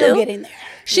I I'm have still to. getting there.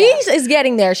 She is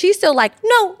getting there. She's still like,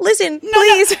 no, listen,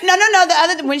 please. No. The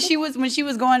other when she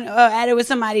was going at it with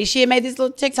somebody, she had made this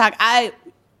little TikTok. I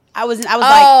was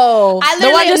Oh, like, I the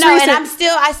one literally just no, and recent.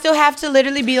 I still have to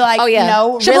literally be like, Oh, yeah.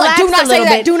 no, She'll be like, relax do not a say little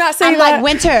that, bit. do not say I'm that. like,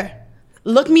 Winter,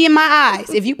 look me in my eyes.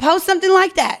 If you post something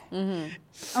like that,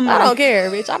 I'm I like, don't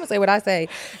care, bitch. I'm gonna say what I say.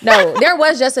 No, there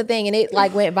was just a thing, and it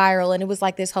like went viral, and it was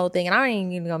like this whole thing. And I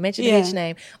ain't even gonna mention the Yeah. bitch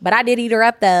name, but I did eat her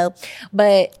up though.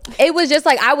 But it was just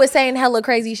like I was saying hella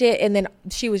crazy shit, and then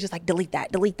she was just like, delete that,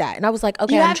 and I was like,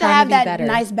 okay, You I'm have to trying have be that better.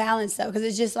 nice balance though, because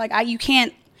it's just like you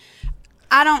can't.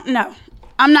 I don't know.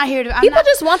 I'm not here to. I'm People not,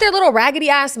 just want their little raggedy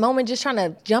ass moment, just trying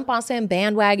to jump on some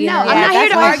bandwagon. No, or I'm like, not here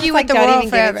that's to why it's argue just with the don't world even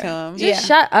give it forever. to 'em. just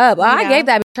shut up. I know? gave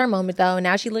that bitch her moment though, and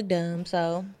now she looked dumb.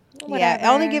 So Yeah, whatever.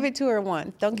 only give it to her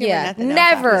once. Don't give her Yeah, nothing else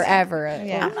never after that. ever.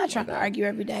 Yeah. I'm not trying to argue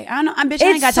every day. I know. I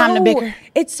ain't got time to bicker.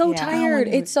 It's so Yeah. tired.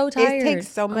 It's so tired. It takes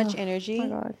so much energy. Oh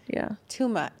my God, yeah. Too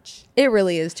much. It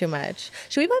really is too much.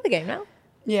 Should we play the game now?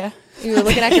 Yeah. You were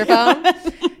looking at your phone?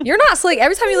 You're not slick.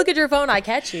 Every time you look at your phone, I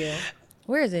catch you.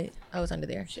 Where is it? Oh, it's under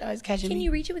there. She always catching Can me.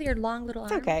 you reach it with your long little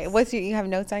arm? Okay. You have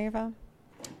notes on your phone?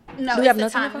 No, Do we it's have the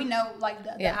notes on your time. We phone? know like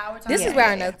the hour time. This is where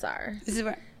our notes are. This is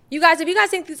where You guys, if you guys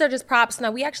think these are just props,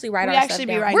 no, we actually write we our actually stuff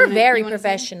be down. writing. We're it. very You wanna see it?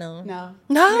 professional. No.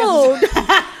 No.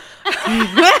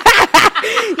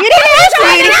 You didn't ask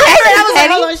me any questions, I was like,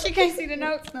 Teddy. hold on, she can't see the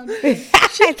notes. No.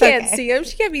 She can't see them.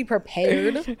 She can't be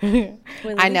prepared.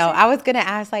 I know. I was gonna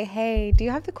ask, like, hey, do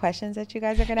you have the questions that you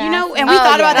guys are gonna You ask? know, and we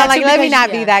thought about I'm that like, too. let me because-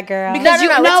 not be that girl. Because No, you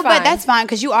no, no, it's but fine. that's fine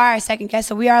because you are our second guest,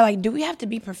 so we are like, do we have to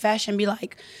be professional? Be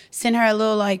like, send her a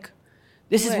little like,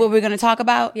 this is what we're gonna talk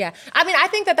about. Yeah. I mean, I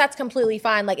think that that's completely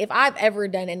fine. Like, if I've ever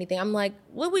done anything, I'm like,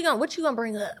 what you gonna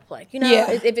bring up? Like, you know,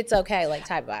 Yeah. if it's okay, like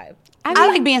type vibe. I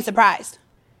like being surprised.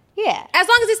 yeah. As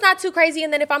long as it's not too crazy,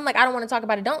 and then if I'm like, I don't want to talk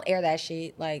about it, don't air that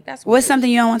shit. Like, that's What's something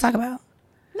you don't want to talk about?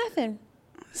 Nothing.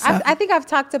 I think I've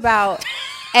talked about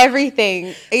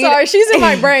everything. Sorry, she's in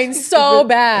my brain so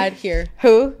bad here.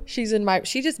 Who? She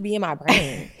just be in my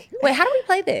brain. Wait, how do we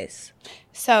play this?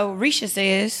 So Risha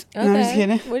says, Okay. no, I'm just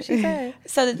kidding. What'd she say?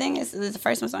 So the thing is, the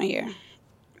first one's on here.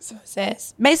 So it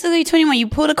says basically 21. You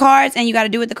pull the cards and you got to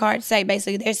do what the cards say.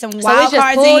 Basically, there's some So wild it's just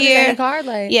cards pulled in and here. then a card,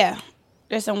 like Yeah,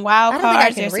 there's some wild I don't think cards. I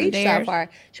can There's some reach that dares. far.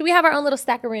 Should we have our own little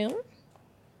stack of room?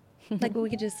 Like where we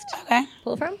could just Okay.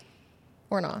 pull from?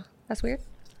 Or not? That's weird.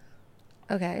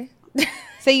 Okay.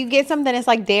 So you get something that's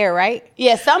like dare, right?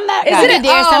 Yeah, some that Is could it be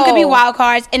dare, some could be oh. wild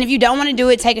cards, and if you don't want to do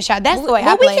it, take a shot. That's the way I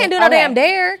Well, we play can't it. do no Okay. damn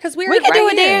dare because we're We can right do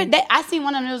a here. dare. I seen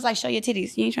one of them. It was like, show your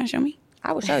titties. You ain't trying to show me?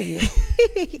 I will show you.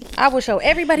 I will show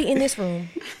everybody in this room.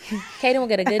 Kaden will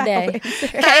get a good day.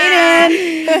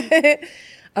 Kaden.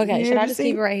 Okay, should I ever just seen-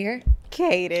 keep it right here?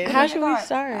 Kaden. How should we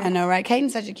start? I know, right?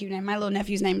 Caden's such a cute name. My little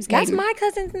nephew's name is Caden. That's my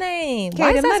cousin's name. Why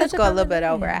is Kaden, that let us such go a common little bit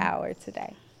name? over an hour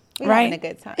today. We're right? having a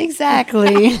good time.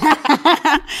 Exactly.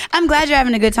 I'm glad you're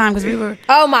having a good time because we were.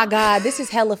 Oh my God, this is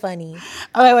hella funny.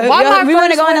 Oh, wait. Why my we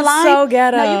want to first go in the one's line? so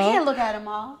ghetto? No, you can't look at them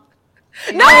all.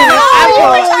 No,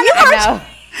 I know.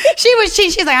 She was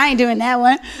cheating. She's like, I ain't doing that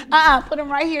one. Put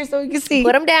them right here so we can see.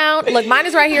 put them down. Look, mine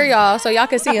is right here, y'all, so y'all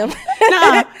can see them.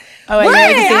 Nuh-uh. Oh, wait, What? yeah,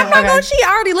 you can see I'm them. not Okay. gonna cheat.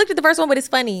 I already looked at the first one, but it's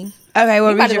funny. Okay,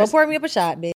 well, You might read as well yours. pour me up a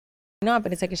shot, bitch. You know I'm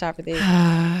gonna take a shot for this.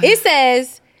 It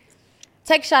says,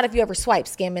 take a shot if you ever swipe,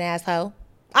 scamming asshole.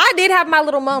 I did have my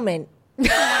little moment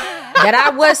that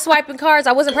I was swiping cards.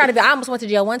 I wasn't proud of it. I almost went to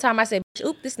jail one time. I said,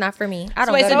 oop, this is not for me. I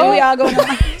don't Wait, go so to do we jail. all go in the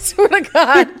line? Swear to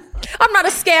God. I'm not a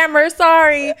scammer.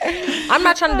 Sorry. I'm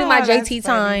not trying to do my that's JT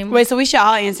funny. time. Wait, so we should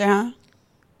all answer, huh?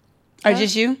 Or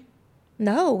just you?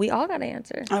 No, we all got to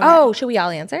answer. Oh, should we all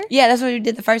answer? Yeah, that's what we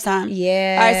did the first time.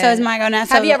 Yeah. All right, so it's my go now.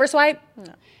 So Have you ever swiped?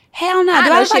 Hell no. I Do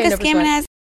know I look she like a ain't never scamming swiped.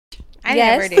 ass? I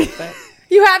Yes. never did, but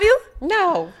You have you?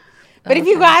 no. But if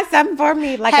you got something for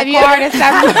me, like Have a you card ever- or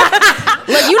something,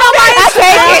 Look, you know my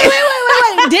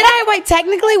Wait. Did I wait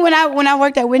technically when I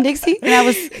worked at Winn-Dixie and I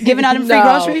was giving out them free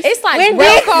groceries? It's like Winn real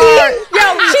Dixie? card.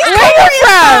 Yo, she's where you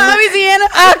from? Louisiana.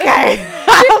 Okay.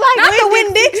 not the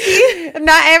Winn-Dixie.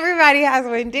 Not everybody has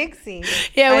Winn-Dixie.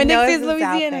 Yeah, I know Winn-Dixie it's is a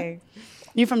South Louisiana. thing.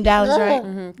 You from Dallas, right?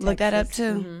 Mm-hmm. Look that up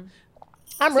too.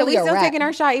 I'm So really we a still rat. taking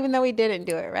our shot even though we didn't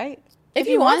do it, right? If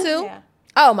you want to. Yeah.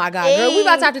 Oh my God, girl. We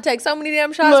about to have to take so many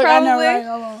damn shots Look, I probably. know, right?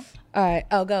 Hold on. All right.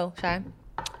 Oh, go, Shy.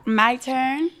 My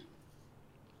turn.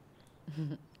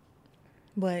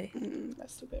 What?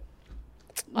 That's stupid.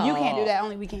 You can't do that.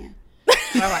 Only we can.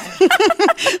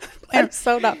 That's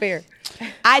so not fair.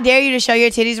 I dare you to show your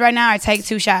titties right now or take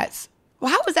 2 shots.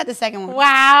 Well, how was that the second one?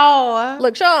 Wow.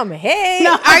 Look, show them. Hey.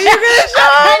 No, are you gonna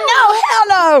show? No, hell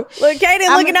no. Look, Katie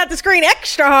looking at the screen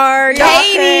extra hard.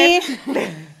 Katie.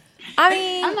 I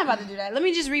mean, I'm not about to do that. Let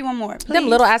me just read one more. Please. them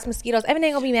little ass mosquitoes. Evan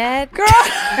ain't gonna be mad. girl.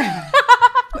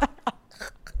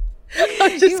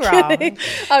 I'm just You wrong. kidding.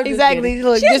 I'm just Exactly. kidding.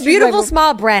 Look, She has disrespectful. beautiful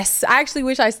small breasts. I actually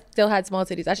wish I still had small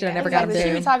titties. I should have never got Exactly. She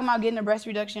them be done. talking about getting a breast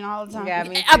reduction all the time. Yeah,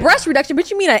 me A too. breast reduction, but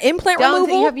you mean an implant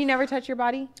removal? Have you never touched your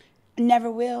body?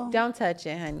 Never will. Don't touch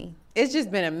it, honey. It's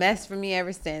just been a mess for me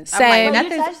ever since. Same. I'm like, Oh, you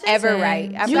nothing's touched it? ever Same.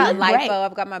 right. I've You got look lipo. great.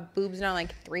 I've got my boobs done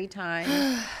like 3 times.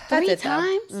 That's 3 it, though.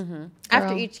 times? After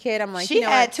Girl. each kid, I'm like, She you know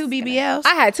had what? 2 BBLs.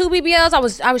 I had 2 BBLs.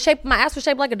 I was shaped. My ass was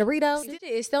shaped like a Dorito.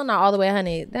 It's still not all the way,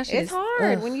 honey. That shit It's is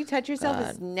hard. ugh. When you touch yourself,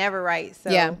 it's never right. So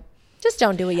Yeah, just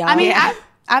don't do it, y'all. I mean, Yeah.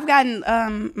 I've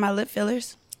gotten my lip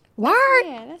fillers. Word.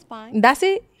 yeah, that's fine. That's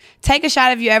it. Take a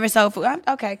shot if you ever sold food.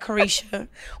 Okay, Carisha.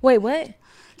 Wait, what?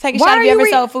 Take a Why shot are if you you ever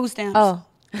re- sold food stamps. Oh,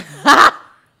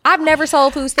 I've never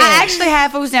sold food stamps. I actually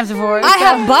had food stamps before. I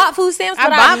have bought food stamps,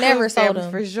 but I've never sold stamps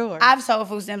them. for sure. I've sold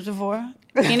food stamps before.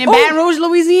 And in Baton Rouge,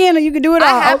 Louisiana, you can do it all.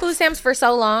 I had food stamps for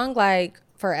so long, like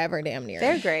forever, damn near.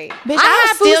 They're great. Bitch, I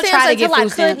had food still stamps try to until get I food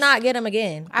could stamps. not get them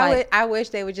again. I wish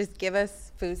they would just give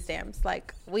us food stamps.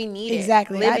 Like we need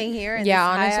Exactly. it. Living here in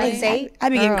Yeah, this high honestly. state. I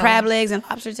be getting Girl. crab legs and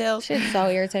lobster tails. Shit's so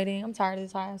irritating. I'm tired of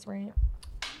this high ass rant.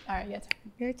 All right, yes.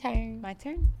 Your turn. My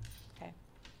turn. Okay.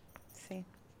 Let's see.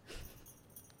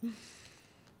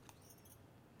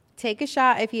 Take a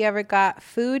shot if you ever got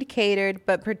food catered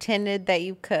but pretended that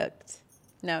you cooked.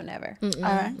 No, never. All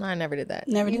right. I never did that.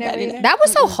 Never did never that either? either. That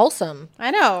was so wholesome.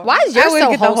 I know. Why is yours I would so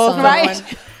get the wholesome? right?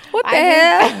 Right? What the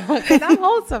hell? Because I'm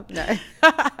wholesome. No.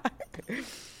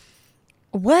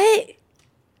 What?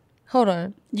 Hold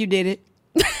on. You did it.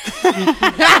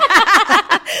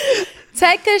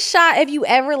 Take a shot if you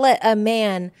ever let a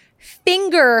man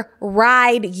finger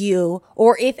ride you,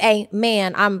 or if a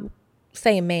man, I'm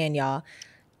saying man, y'all,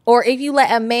 or if you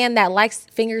let a man that likes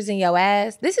fingers in your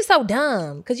ass. This is so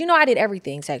dumb because you know I did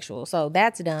everything sexual, so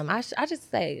that's dumb. I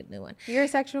just say a new one. You're a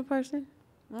sexual person?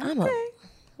 I'm a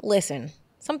listen.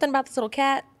 Something about this little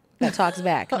cat that talks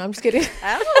back. No, I'm just kidding.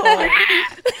 Oh.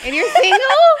 And you're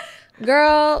single?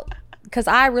 Girl, because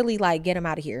I really like get them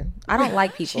out of here. I don't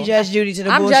like people. She Judge Judy to the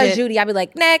I'm bullshit. Judge Judy. I'd be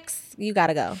like, next, you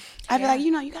gotta go. I'd be like,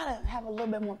 you gotta have a little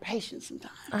bit more patience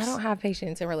sometimes. I don't have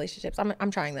patience in relationships.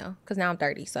 I'm trying though, because now I'm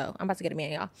 30, so I'm about to get a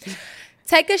man, y'all.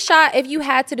 Take a shot if you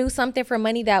had to do something for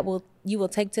money that you will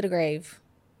take to the grave.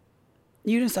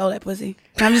 You done sold that pussy.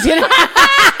 I'm just kidding.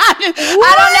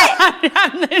 I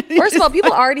don't know. First of all,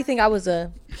 people already think I was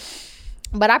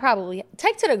but I probably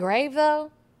take to the grave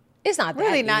though. It's not that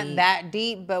Really deep. not that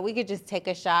deep, but we could just take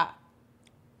a shot.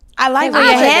 I like where I'll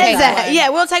your take head's that at. one. Yeah,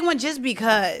 we'll take one just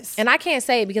because. And I can't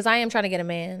say it because I am trying to get a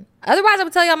man. Otherwise, I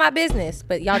would tell y'all my business.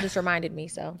 But y'all just reminded me,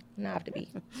 so now I have to be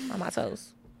on my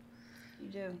toes. You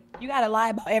do. You gotta lie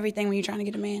about everything when you're trying to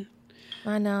get a man.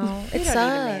 I know. It You don't need a sucks.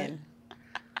 man.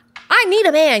 I need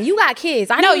a man. You got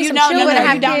kids. I No, need you some don't. children. No,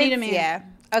 Have you don't kids? need a man. Yeah.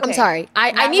 Okay. I'm sorry.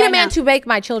 I Not need a right man now. to make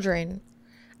my children.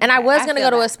 And I was I gonna feel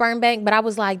go to a that. sperm bank, but I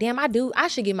was like, damn, I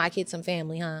should give my kids some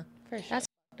family, huh? For sure. That's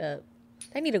fucked up.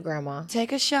 They need a grandma.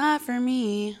 Take a shot for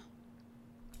me.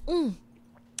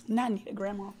 Not need a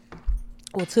grandma.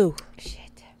 Well, two. Shit.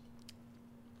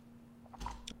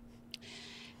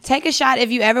 Take a shot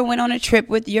if you ever went on a trip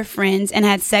with your friends and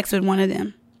had sex with one of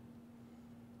them.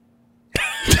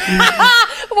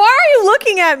 Why are you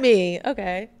looking at me?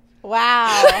 Okay.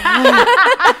 Wow.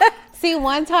 See,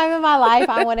 one time in my life,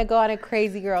 I want to go on a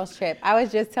crazy girls trip. I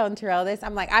was just telling Terrell this.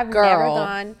 I'm like, I've never Girl.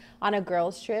 gone on a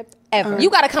girls trip ever. You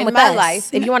gotta come in with my us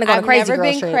life. if you wanna go on a crazy I've never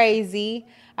girls been trip. crazy.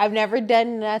 I've never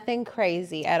done nothing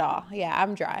crazy at all. Yeah,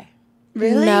 I'm dry.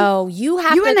 Really? No, you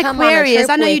have You to an come on a Aquarius. trip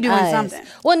I know with you doing us. something.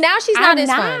 Well, now she's not I'm as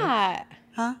fun. not.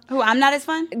 Huh? Who? I'm not as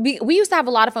fun? We used to have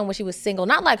a lot of fun when she was single.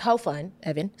 Not like hoe fun,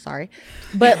 Evan. Sorry,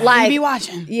 but like You be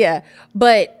watching. yeah.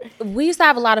 But we used to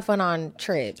have a lot of fun on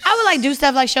trips. I would like do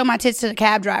stuff like show my tits to the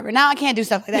cab driver. Now I can't do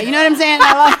stuff like that. You know what I'm saying?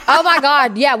 I like, Oh my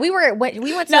god, yeah. We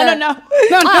went to no.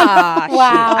 Ah, shoot.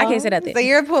 Wow. I can't say that thing. So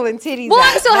you're pulling titties well,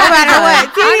 out. I'm still No having matter fun. what. I'm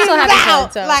Titties still having fun.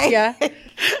 out. So, Like- yeah.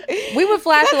 We would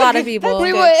flash a lot of people.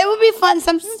 We would. It would be fun.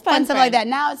 Some fun fun stuff like friend. that.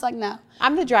 Now it's like no.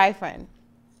 I'm the dry friend.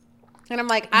 And I'm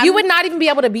like, You would not even be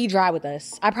able to be dry with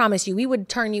us. I promise you. We would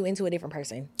turn you into a different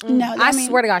person. No, I mean,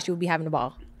 swear to gosh, you would be having a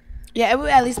ball. Yeah, it would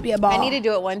at least be a ball. I need to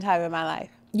do it one time in my life.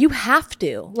 You have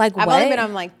to. Like I've what? only been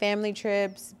on like family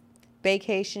trips,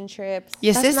 vacation trips.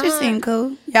 Your That's sisters not- seem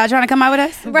cool. Y'all trying to come out with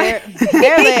us?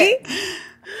 They're lit.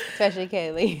 Especially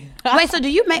Kaylee. Wait, so do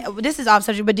you make? This is off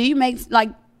subject, but do you make like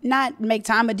not make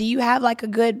time, but do you have like a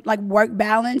good like work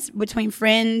balance between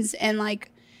friends and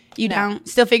like you don't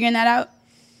still figuring that out?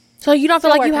 So you don't feel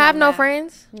Still like you working have on no that.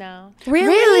 friends? No.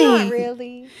 Really? Not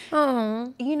really.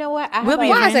 Oh. You know what? I We'll have be a-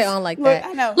 your Why is it friends. on like Look, that?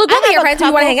 I know. Look, I we'll be your have a friends if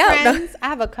you want to hang couple out. No. friends. I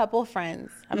have a couple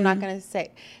friends. I'm not going to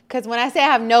say. Because when I say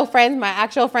I have no friends, my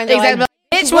actual friends are Exactly. like,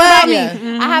 Bitch, what about me?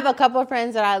 Yeah. I have a couple of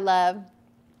friends that I love.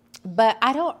 But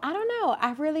I don't know.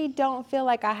 I really don't feel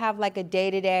like I have like a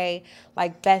day-to-day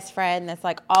like best friend that's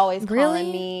like always calling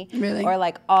Really? me Really? or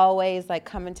like always like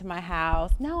coming to my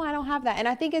house. No, I don't have that. And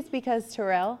I think it's because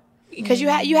Terrell. Because you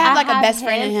have I like a best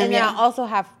friend in him. and then Yeah. I also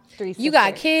have 3 sisters. You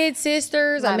got kids,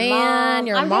 sisters, My a man, mom.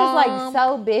 your I'm mom. just like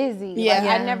so busy. Yeah. Like,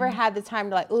 Yeah. I never had the time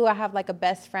to like, ooh, I have like a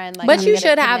best friend. Like, but I'm you gonna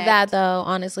should have connect. that though,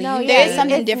 honestly. No, You There is Yeah.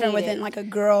 something It's different needed. within like a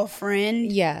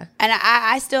girlfriend. Yeah. And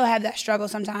I still have that struggle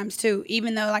sometimes too,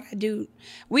 even though like I do.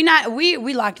 We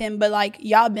locked in, but like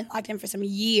y'all been locked in for some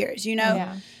years, you know?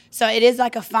 Yeah. So it is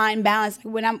like a fine balance.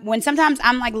 When sometimes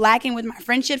I'm like lacking with my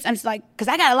friendships, I'm just like, cause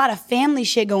I got a lot of family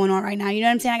shit going on right now. You know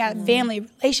what I'm saying? I got family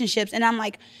relationships, and I'm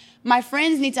like, my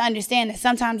friends need to understand that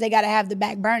sometimes they gotta have the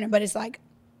back burner, but it's like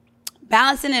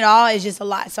balancing it all is just a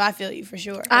lot. So I feel you for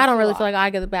sure. I don't really feel like I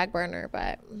get the back burner,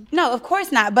 but No, of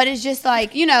course not. But it's just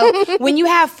like, you know, when you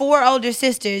have 4 older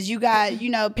sisters, you got, you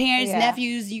know, parents, Yeah.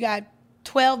 nephews, you got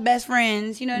 12 best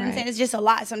friends. You know what I'm Right. saying? It's just a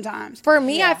lot sometimes. for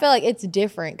me, I Yeah. feel like it's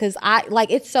different because I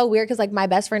like it's so weird because like my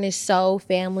best friend is so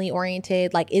family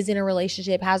oriented, like is in a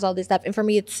relationship, has all this stuff, and for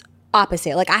me, it's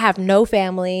opposite. Like I have no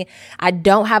family, I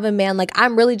don't have a man. Like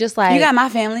I'm really just like You got my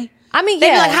family. I mean, They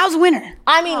yeah. be like, how's winter?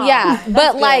 I mean, yeah,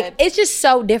 but like good. it's just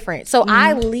so different. So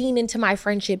I lean into my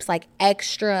friendships like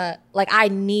extra. Like I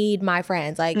need my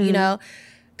friends, like you know,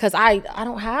 because I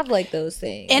don't have like those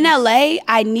things In LA,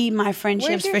 I need my Where's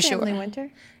friendships your for family, sure.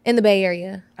 Winter? in the Bay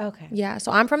Area. Okay. Yeah,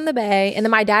 so I'm from the Bay, and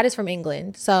then my dad is from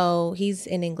England, so he's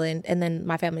in England, and then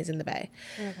my family's in the Bay.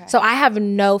 Okay. So I have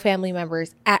no family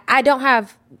members. I don't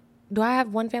have. Do I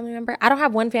have one family member? I don't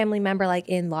have one family member like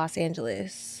in Los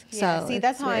Angeles. Yeah. So See,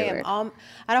 that's it's how I really am. weird.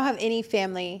 I don't have any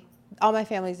family. All my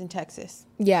family's in Texas.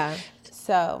 Yeah,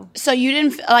 So So you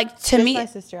didn't like to just me, my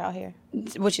sister out here.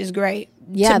 which is great.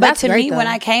 Yeah, but that's to great, me, though. when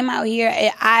I came out here,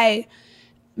 I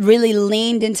really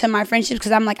leaned into my friendships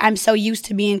because I'm like, I'm so used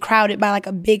to being crowded by like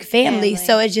a big family. Family.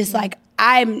 So it's just like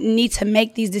I need to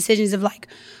make these decisions of like,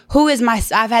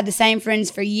 I've had the same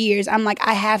friends for years. I'm like,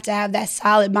 I have to have that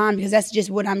solid bond because that's just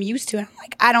what I'm used to. And I'm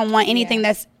like, I don't want anything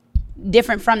that's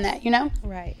different from that, you know?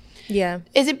 Right. Yeah.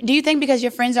 Do you think because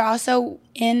your friends are also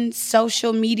in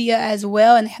social media as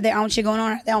well and they have their own shit going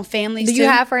on, their own families Do too? you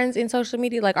have friends in social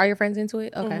media? Like, are your friends into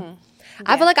it? Okay.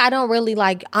 I feel like I don't really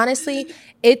like, honestly,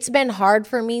 it's been hard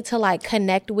for me to like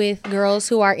connect with girls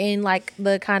who are in like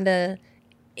the kind of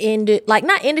like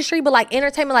not industry, but like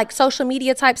entertainment, like social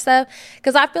media type stuff.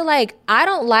 Cause I feel like I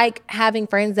don't like having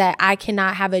friends that I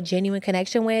cannot have a genuine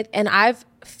connection with. And I've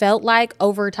felt like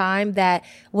over time that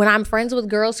when I'm friends with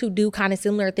girls who do kind of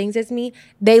similar things as me,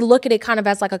 they look at it kind of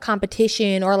as like a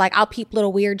competition or like I'll peep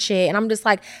little weird shit. And I'm just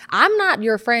like, I'm not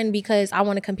your friend because I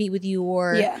want to compete with you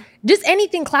or just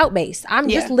anything clout based. I'm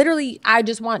just literally, I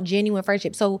just want genuine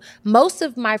friendship. So most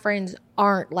of my friends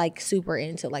aren't like super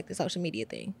into like the social media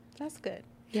thing. That's good.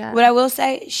 Yeah. What I will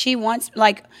say, she wants,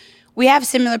 like, we have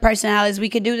similar personalities. We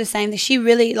could do the same thing. She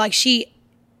really, like, she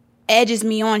edges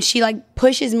me on. She, like,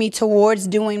 pushes me towards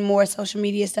doing more social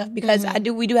media stuff because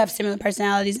we do have similar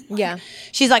personalities. Yeah.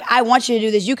 She's like, I want you to do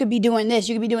this. You could be doing this.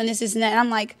 You could be doing this, this, and that. And I'm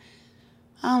like,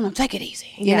 I don't know, take it easy,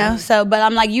 you know? So, but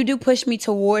I'm like, you do push me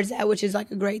towards that, which is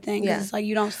like a great thing. Because it's like,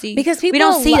 you don't see, because people we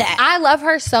don't see that. I love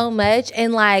her so much.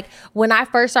 And like, when I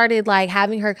first started like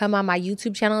having her come on my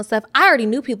YouTube channel and stuff, I already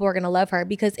knew people were going to love her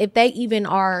because if they even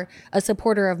are a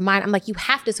supporter of mine, I'm like, you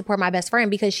have to support my best friend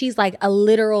because she's like a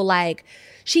literal, like,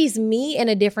 she's me in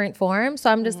a different form.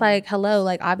 So I'm just like, hello,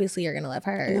 like, obviously you're going to love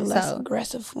her. In a less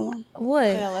aggressive form. What?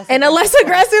 In a less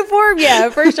aggressive form? Yeah,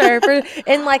 for sure.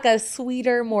 In like a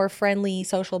sweeter, more friendly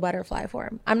social butterfly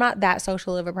form. I'm not that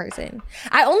social of a person.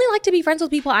 I only like to be friends with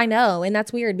people I know. And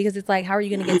that's weird because it's like, how are you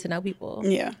going to get to know people?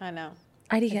 Yeah. I know.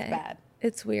 IDK. It's bad.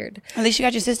 It's weird. At least you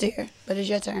got your sister here, but it's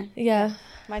your turn. Yeah.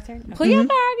 My turn? Pull your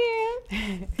bag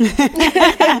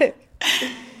in.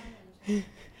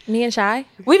 Me and Shy?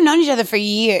 We've known each other for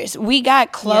years. We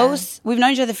got close. We've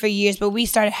known each other for years, but we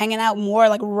started hanging out more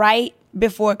like right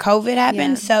before COVID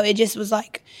happened. So it just was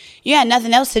like, you had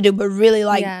nothing else to do but really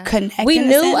like connect. We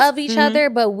knew of each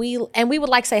other, but we would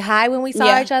like say hi when we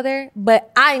saw each other.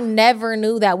 But I never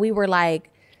knew that we were like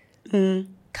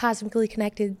cosmically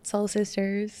connected soul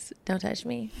sisters. Don't touch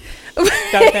me. Don't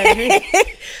touch me.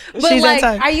 But she's like,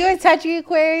 are you a touchy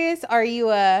Aquarius or are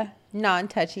you a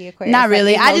non-touchy Aquarius? Not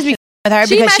really. I just be with her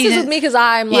she because messes with me because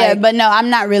I'm like, but no, I'm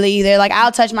not really either. Like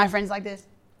I'll touch my friends like this.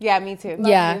 Yeah, me too.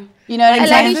 You know what I'm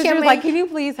saying? My sister's like, can you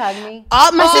please hug me?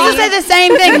 My sister say the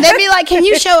same thing. They'd be like, can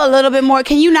you show a little bit more?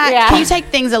 Can you not? Can you take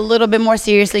things a little bit more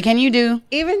seriously? Can you do?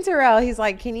 Even Terrell, he's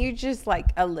like, can you just like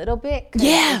a little bit?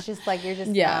 It's just like, you're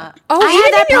just not. Oh, I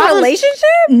had that in your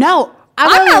relationship? No.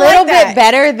 I'm a little bit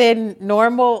better than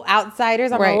normal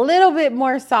outsiders. I'm a little bit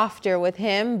more softer with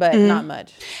him, but not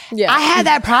much. Yeah, I had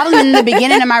that problem in the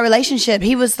beginning of my relationship.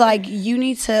 He was like, you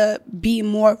need to be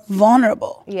more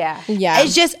vulnerable. Yeah.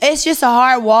 It's just a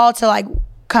hard wall to like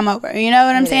come over. You know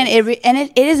what I'm saying?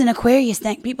 It is an Aquarius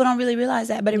thing. People don't really realize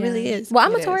that, but it really is. Well,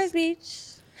 I'm a Taurus, bitch.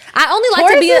 I only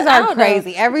like to be are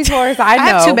crazy. Every Taurus I know. I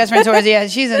have two best friends Taurus. Yeah,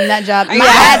 she's a nut job. My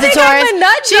dad's a Taurus. She's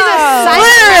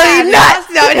literally nuts.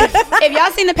 If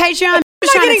y'all seen the Patreon, she was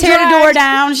trying to tear the door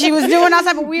down. She was doing all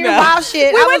type of weird wild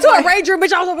shit. We went to a rage room,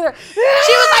 bitch. I was over there.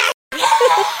 She was like,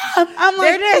 I'm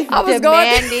like, they're just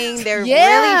demanding. They're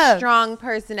really strong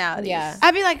personalities. Yeah,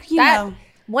 I'd be like, you know.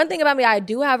 One thing about me, I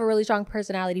do have a really strong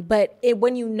personality, but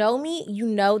when you know me, you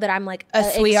know that I'm like a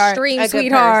sweetheart, extreme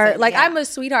sweetheart. Like I'm a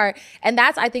sweetheart, and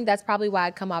I think that's probably why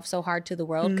I come off so hard to the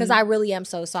world because I really am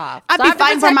so soft. I'd be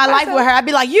fighting for my life with her. I'd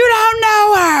be like, you don't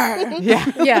know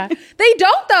her. Yeah. They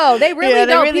don't though. They really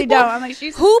don't. They really don't. I'm like,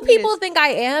 she's who people think I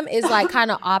am is like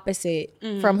kind of opposite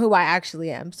from who I actually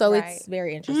am. So it's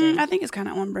very interesting. I think it's kind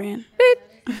of on brand.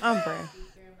 On brand.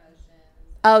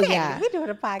 Oh yeah, we're doing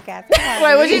a podcast.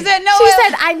 Wait, what she said? No, she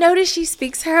said I noticed she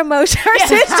speaks her emotion. Her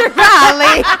sister,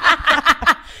 golly,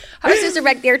 her sister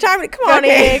back there. Come on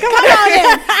in,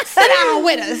 sit down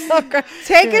with us.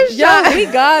 Take a shot. Yo, we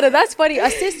got it. That's funny.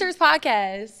 A sister's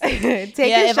podcast.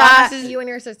 Take a shot. You and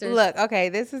your sisters. Look, okay,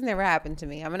 this has never happened to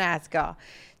me. I'm gonna ask y'all.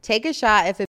 Take a shot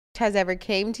if a has ever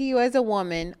came to you as a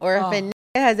woman, or if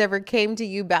a has ever came to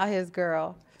you about his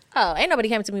girl. Oh, ain't nobody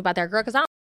came to me about that girl because I don't know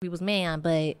if he was man,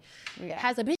 but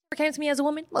has a bitch ever came to me as a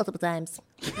woman? Multiple times.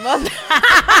 I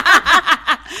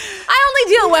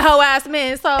only deal with hoe ass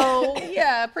men, so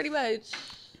yeah, pretty much.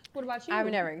 What about you? I've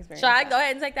never experienced Shy, that. go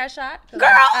ahead and take that shot. Girl!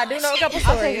 I do know a couple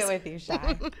I'll take stories. it with you,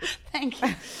 Shy. Thank you.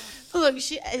 Look,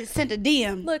 she sent a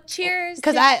DM. Look, cheers.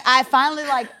 Because I finally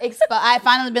I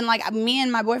finally been like, me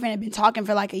and my boyfriend had been talking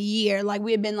for like a year. Like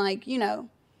we had been like, you know,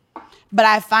 But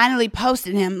I finally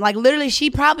posted him. Like, literally, she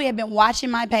probably had been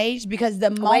watching my page because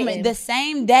Waiting. the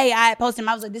same day I had posted him,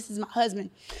 I was like, this is my husband.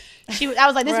 I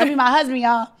was like, this is going to be my husband,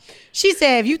 y'all. She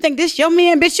said, if you think this your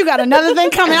man, bitch, you got another thing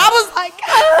coming. I was like,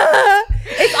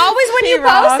 It's always when you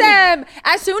post them.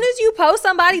 As soon as you post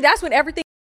somebody, that's when everything.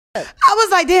 I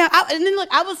was like, damn. And then look,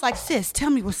 I was like, sis, tell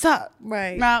me what's up.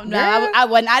 Right. No, I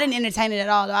wasn't. I didn't entertain it at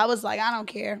all, though. I was like, I don't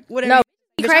care. Whatever. No, Bitch,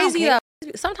 I don't crazy care.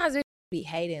 though. Sometimes they be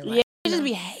hating. Like, Yeah, they just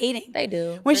be hating. they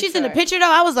do. When she's in the picture, though,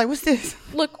 I was like, what's this?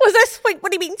 Look, was this? Wait,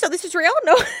 what do you mean? So this is real?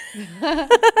 No.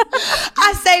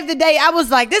 I saved the day. I was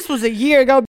like, this was a year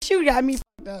ago. Bitch, you got me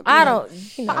fucked up. I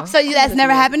don't. You know. So that's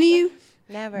never happened to you?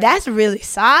 Never. That's really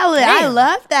solid. I Damn.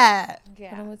 love that.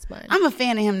 yeah. It's fun. I'm a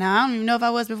fan of him now. I don't even know if I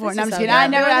was before. This No, I'm is just so kidding.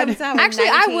 I dope. never. Actually,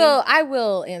 I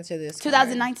will answer this.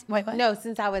 2019. Wait, what? No,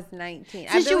 since I was 19.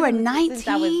 Since you were Since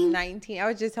I was 19? 19. I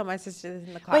was just telling my sister this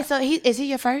in the car. Wait, so is he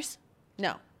your first?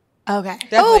 No. Okay.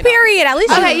 Oh, period. At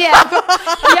least. Okay, yeah.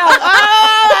 Yo,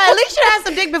 at least you had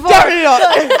some dick before.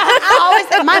 I always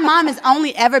say my mom has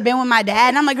only ever been with my dad,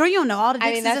 and I'm like, girl, you don't know all the dicks.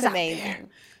 I mean, that's out there. amazing.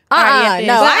 No,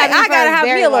 yeah, I gotta have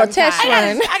me a little test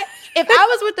time. run. If I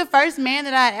was with the first man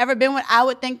that I had ever been with, I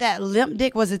would think that limp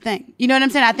dick was a thing. You know what I'm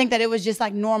saying? I think that it was just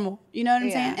like normal. You know what I'm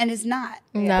Yeah. saying? And it's not.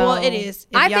 No. Well, it is.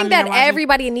 If I y'all think men that are watching.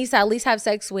 everybody needs to at least have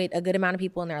sex with a good amount of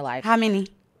people in their life. How many?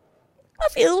 A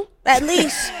few, at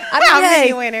least. I I'm mean, a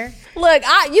hey, winner. look,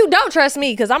 you don't trust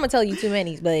me because I'm gonna tell you too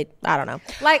many, but I don't know.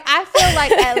 Like, I feel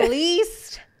like at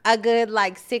least a good,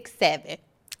 like, 6, 7.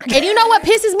 And you know what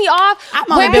pisses me off? I've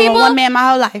only been with one man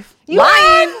my whole life. You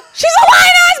lying? She's a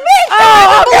lying ass bitch.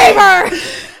 Oh, Don't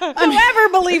believe her. Don't ever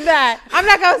believe that. I'm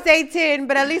not going to say 10,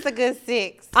 but at least a good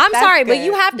 6. I'm That's sorry, but good.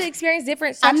 you have to experience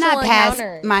different I'm sexual not past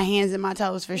encounters. my hands and my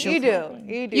toes for sure. You do.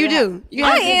 You do. You do. You I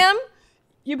have to- am.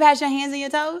 You pass your hands and your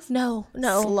toes? No.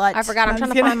 Slut. I forgot. I'm I'm trying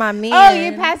to just find my man. Oh,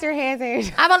 you pass your hands in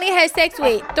your I've only had sex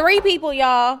with 3 people,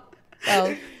 y'all.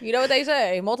 So you know what they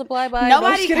say? Multiply by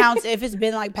Nobody counts if it's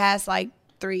been like past like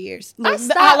 3 years. Look,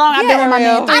 stopped- how long I've been with my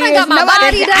yeah, man? I done got my body I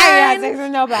ain't had done. sex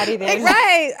with nobody then.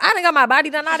 Right. I done got my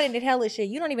body done. I done did hella shit.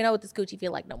 You don't even know what this coochie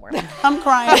feel like no more. I'm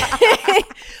crying.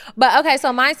 But okay,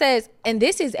 so mine says, and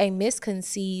this is a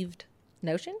misconceived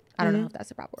notion. I don't know if that's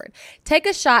the proper word. Take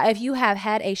a shot if you have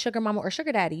had a sugar mama or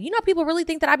sugar daddy. You know, people really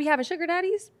think that I be having sugar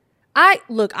daddies.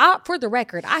 For the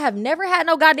record, I have never had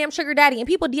no goddamn sugar daddy, and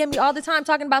people DM me all the time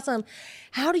talking about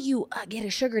how do you get a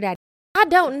sugar daddy? I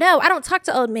don't know. I don't talk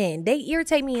to old men. They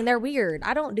irritate me and they're weird.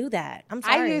 I don't do that. I'm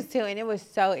sorry. I used to, and it was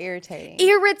so irritating.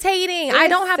 Irritating. I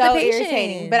don't have the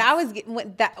patience. But I was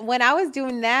when I was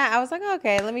doing that, I was like,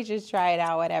 okay, let me just try it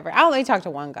out, whatever. I only talked to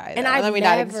one guy, And though. I've Let me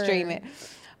never- not extreme it.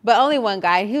 But only one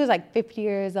guy. He was like 50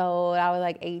 years old. I was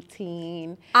like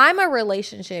 18. I'm a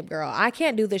relationship girl. I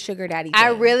can't do the sugar daddy thing. I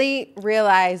really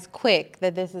realized quick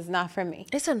that this is not for me.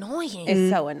 It's annoying.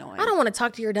 It's so annoying. I don't want to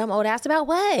talk to your dumb old ass about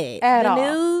what? At the all.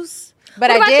 news? But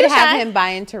What I about did you, have Shy? him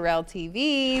buying Terrell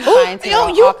TVs, buying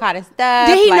Terrell you- all kind of stuff.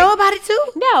 Did he like- know about it too?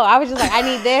 No, I was just like, I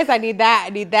need this, I need that, I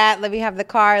need that. Let me have the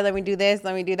car. Let me do this.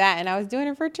 Let me do that. And I was doing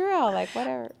it for Terrell, like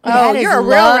whatever. Oh, That is you're a real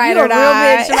love. ride You're or a real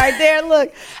die. bitch right there.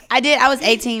 Look, I was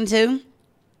 18 too,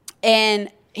 and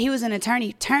he was an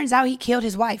attorney. Turns out he killed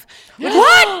his wife.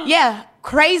 What? Yeah,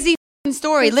 crazy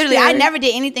story. Literally, I never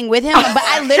did anything with him, but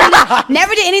I literally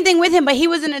never did anything with him. But he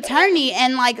was an attorney,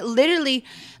 and like literally,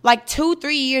 like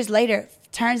 2-3 years later.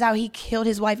 Turns out he killed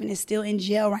his wife and is still in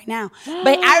jail right now.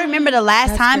 But I remember the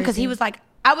last time because he was like,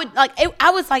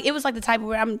 it was like the type of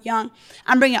where I'm young.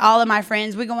 I'm bringing all of my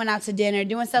friends. We're going out to dinner,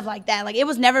 doing stuff like that. Like it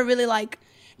was never really like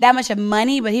that much of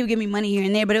money, but he would give me money here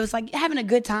and there. But it was like having a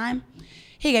good time.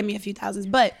 He gave me a few thousands,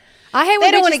 but I hate They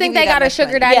when don't wanna bitches think give you they that got a much sugar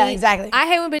money. daddy. Yeah, exactly. I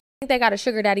hate when bitches think they got a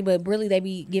sugar daddy, but really they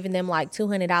be giving them like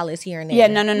 $200 here and there. yeah,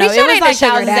 no. Bitch, It that was ain't like a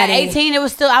sugar thousands at daddy. 18. It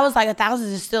was still, I was like 1,000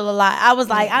 is still a lot. I was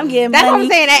like, I'm getting That's money. what I'm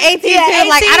saying. At 18, Yeah, too,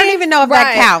 like I 18, don't even know if that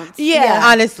right. counts. Yeah.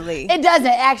 honestly. It doesn't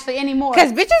actually anymore.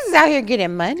 Because bitches is out here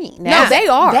getting money now. No, they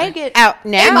are. They get out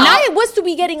now. If I was to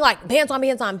be getting like bands on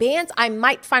bands on bands, I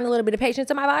might find a little bit of patience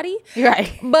in my body.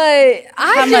 right. But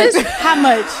how I much? just, How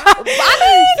much? I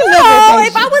mean, no,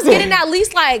 if I was getting at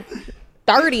least like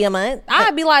 30 a month,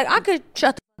 I'd be like, I could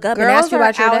shut the fuck up and Girls ask you are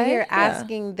about your out day. here Yeah.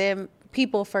 asking them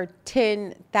people for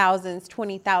 $10,000s,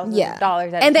 $20,000 Yeah. at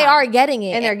a And they time. are getting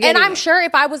it. And they're getting I'm it. sure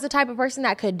if I was the type of person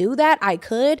that could do that, I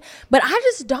could. But I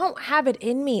just don't have it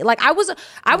in me. Like I was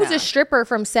a stripper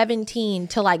from 17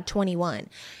 to like 21.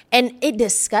 And it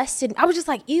disgusted me. I was just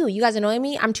like, ew, you guys annoying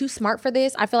me. I'm too smart for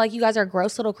this. I feel like you guys are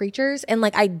gross little creatures. And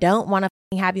like, I don't want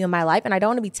to have you in my life. And I don't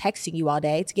want to be texting you all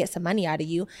day to get some money out of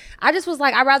you. I just was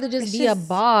like, I'd rather just be a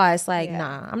boss. Like,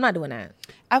 nah, I'm not doing that.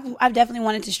 I've definitely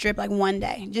wanted to strip like one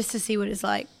day just to see what it's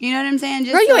like. You know what I'm saying?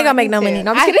 Just Girl, you ain't gonna make no money.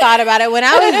 No, I'm just I kidding. thought about it when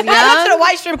I was young. I went to the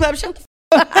white strip club. Shut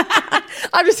the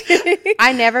I'm just kidding.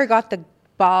 I never got the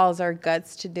balls or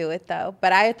guts to do it though,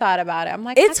 but I thought about it. I'm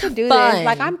like, It's I could do fun. this.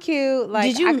 Like, I'm cute.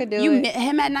 Like, Did you I could do you it. met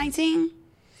him at 19?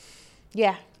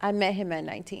 Yeah, I met him at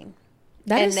 19.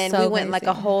 That and is then so we went like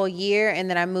crazy. a whole year, and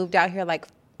then I moved out here like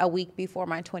a week before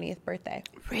my 20th birthday.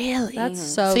 Really? That's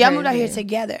so So y'all moved out crazy. here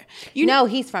together. No,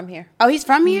 he's from here. Oh, he's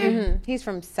from here. He's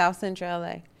from South Central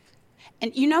LA.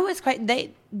 And you know what's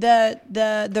crazy?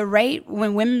 The rate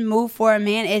when women move for a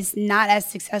man is not as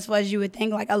successful as you would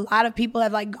think. Like a lot of people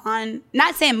have like gone,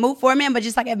 not saying move for a man, but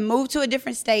just like have moved to a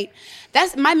different state.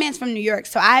 That's my man's from New York,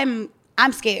 so I'm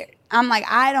scared. I'm like,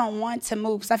 I don't want to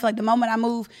move because I feel like the moment I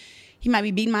move, he might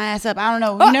be beating my ass up. I don't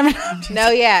know. You never know. No,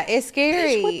 yeah, it's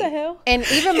scary. What the hell? And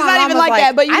even It's my not mom even was like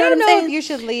that, but you know I what don't I'm know saying? if you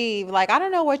should leave. Like, I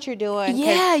don't know what you're doing. 'Cause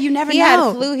Yeah, you never he know.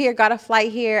 had flew here, got a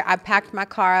flight here. I packed my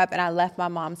car up and I left my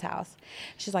mom's house.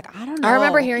 She's like, I don't know. I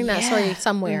remember hearing that Yeah. story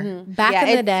somewhere back Yeah,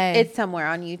 in the day. It's somewhere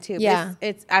on YouTube. Yeah.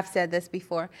 It's I've said this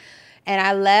before. And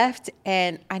I left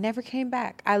and I never came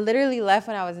back. I literally left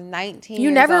when I was 19 you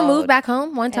years never old. moved back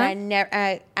home one And I time?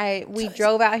 never. We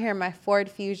drove out here in my Ford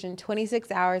Fusion, 26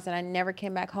 hours, and I never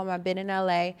came back home. I've been in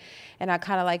LA, and I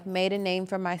kind of like made a name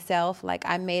for myself. Like,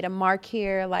 I made a mark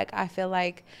here. Like, I feel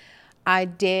like I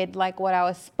did like what I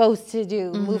was supposed to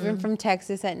do. Moving from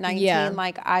Texas at 19, Yeah.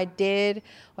 like I did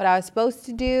what I was supposed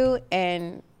to do,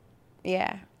 and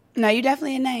yeah. No, you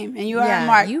definitely a name, and you are Yeah, a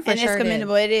mark, you for and sure it's did.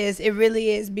 commendable. It is. It really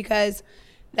is because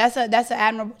that's an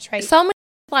admirable trait. So many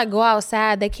like go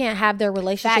outside, they can't have their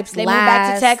relationships Facts. They last. moved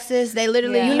back to Texas. They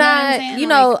literally, Yeah. you You know what I'm not, saying? you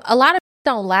know, a lot of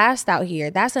don't last out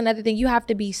here. That's another thing. You have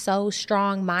to be so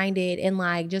strong minded and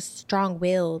like just strong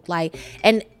willed. Like,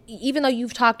 and even though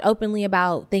you've talked openly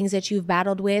about things that you've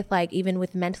battled with, like even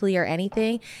with mentally or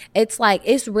anything, it's like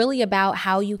it's really about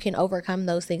how you can overcome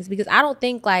those things. Because I don't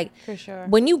think like For sure.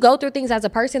 when you go through things as a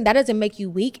person, that doesn't make you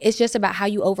weak. It's just about how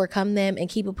you overcome them and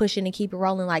keep it pushing and keep it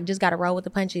rolling. Like, just gotta roll with the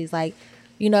punches. Like,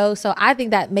 you know, so I think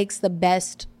that makes the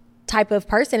best type of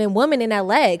person and woman in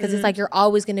LA because it's like you're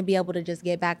always going to be able to just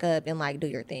get back up and like do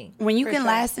your thing. when you can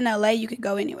last in LA, you could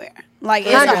go anywhere. Like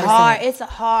it's 100%. It's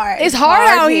hard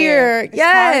out here. It's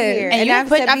hard Yes. here. And you I've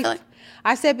put- said I feel like-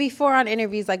 I said before on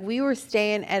interviews, like we were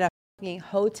staying at a fucking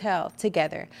hotel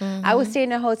together. I was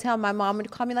staying in a hotel. My mom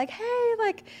would call me like, "Hey,"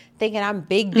 like thinking I'm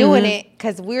big doing it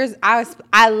because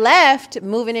I left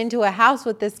moving into a house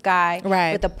with this guy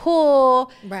Right. with a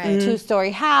pool, Right.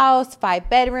 2-story house, 5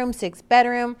 bedroom, 6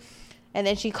 bedroom. And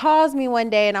then she calls me one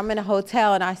day and I'm in a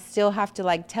hotel and I still have to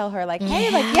like tell her like, hey,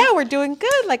 like, yeah, we're doing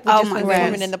good. Like we Oh just my went swimming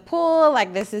goodness. in the pool.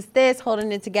 Like this is this, holding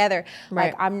it together. Right.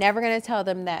 Like I'm never going to tell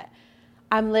them that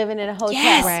I'm living in a hotel.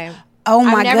 Yes. Right. Oh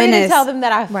my I'm never going goodness. to tell them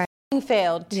that I Right. f***ing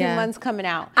failed 2 Yeah. months coming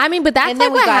out. I mean, but that's And like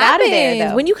then we what got out of there,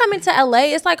 happens though. when you come into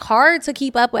LA. It's like hard to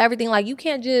keep up with everything. Like you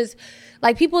can't just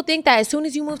like people think that as soon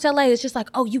as you move to LA, it's just like,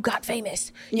 oh, you got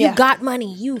famous, Yeah. you got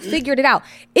money, you figured it out.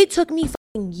 It took me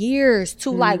years to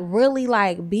like really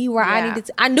like be where I Yeah. needed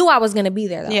to. I knew I was gonna be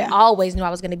there though. Yeah. I always knew I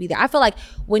was gonna be there. I feel like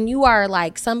when you are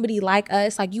like somebody like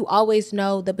us, like you always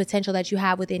know the potential that you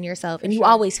have within yourself and you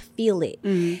always feel it.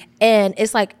 And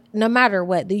it's like no matter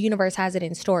what, the universe has it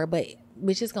in store, but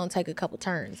it's just gonna take a couple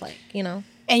turns, like, you know.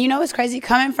 And you know what's crazy?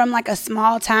 Coming from like a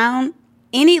small town,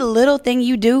 any little thing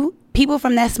you do, people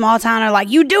from that small town are like,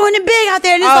 "You doing it big out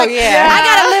there?" And it's like, yeah. I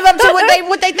gotta live up to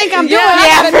what they think I'm doing. I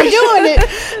gotta be doing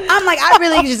it. I'm like, I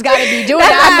really just gotta be doing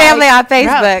That's it. my I'm family like, on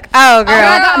Facebook. Oh, girl. Oh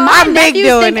my God, my I'm big nephews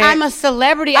doing think it. I'm a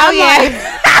celebrity. I'm like,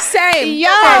 Same. yo,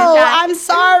 I'm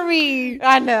sorry.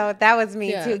 I know, that was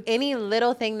me Yeah. too. Any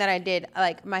little thing that I did,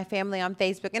 like my family on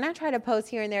Facebook, and I try to post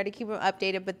here and there to keep them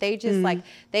updated, but they just like,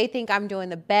 they think I'm doing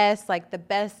the best, like the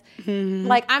best.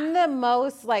 Like I'm the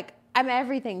most, like I'm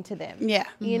everything to them. Yeah.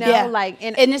 You know, Yeah. like,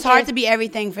 And it's hard to be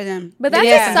everything for them. But that's It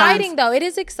is exciting sometimes. though. It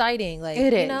is exciting. Like,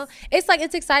 It you is. know, it's like,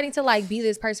 it's exciting to like be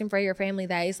this person for your family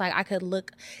that it's like, I could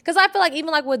look, cause I feel like even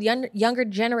like with younger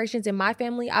generations in my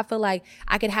family, I feel like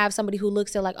I could have somebody who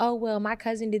looks at like, oh, well, my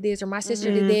cousin did this or my sister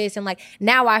did this. And like,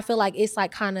 now I feel like it's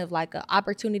like kind of like an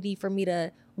opportunity for me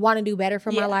to want to do better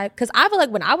for my life. Cause I feel like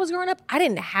when I was growing up, I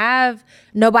didn't have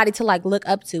nobody to like look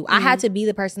up to. I had to be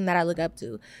the person that I look up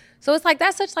to. So it's like,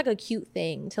 that's such like a cute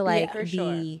thing to like for be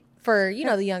sure. for, you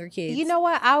know, the younger kids. You know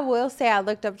what? I will say I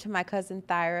looked up to my cousin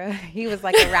Thyra. He was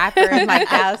like a rapper in like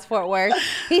Dallas, Fort Worth.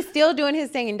 He's still doing his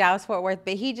thing in Dallas, Fort Worth,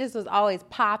 but he just was always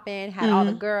popping, had all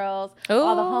the girls,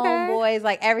 all the homeboys,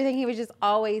 like everything. He was just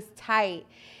always tight.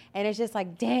 And it's just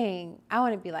like, dang, I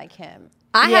want to be like him.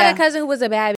 I had a cousin who was a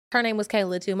bad bitch. Her name was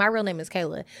Kayla too. My real name is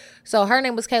Kayla. So her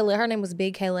name was Kayla. Her name was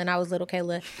Big Kayla, and I was Little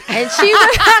Kayla. And she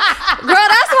was, girl,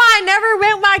 that's why I never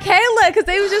went by Kayla, because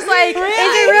they was just like, Is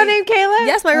your real name Kayla?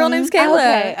 Yes, my real name's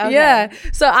Kayla. Okay. Yeah.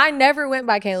 So I never went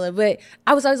by Kayla, but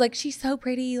I was always like, she's so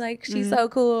pretty, like she's so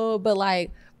cool. But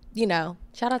like, you know,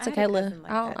 shout out to Kayla.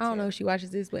 Like I don't know if she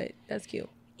watches this, but that's cute.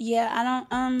 Yeah, I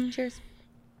don't. Cheers.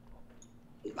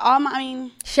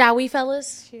 Shall we,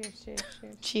 fellas?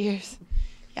 Cheers.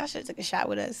 Y'all should have took a shot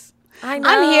with us. I know.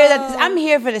 I'm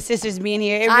here for the sisters being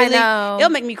here. It really, I know. It'll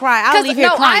make me cry. I'll leave here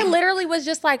crying. I literally was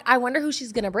just like, I wonder who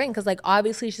she's gonna bring, because like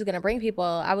obviously she's gonna bring people.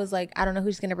 I was like, I don't know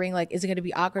who she's gonna bring. Like, is it gonna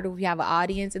be awkward if we have an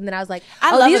audience? And then I was like,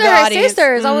 these are her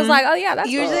sisters. I was like, oh yeah, that's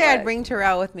usually cool. I'd bring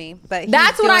Terrell with me, but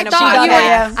that's what I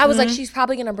thought. I was like, she's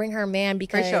probably gonna bring her man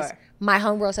because my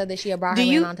homegirl said that she had brought her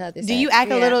man onto this. Do you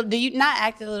act a little? Do you not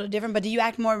act a little different? But do you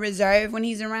act more reserved when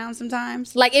he's around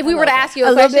sometimes? Like if we were to ask you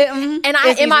a question, and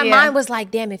I in my mind was like,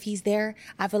 damn, if he's there,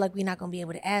 I feel like we're not gonna be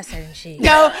able to ask certain shit.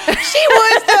 No, she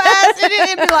would still ask, and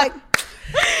it'd be like.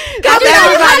 That's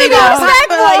everybody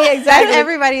though. Yeah, exactly.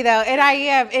 Everybody though, and I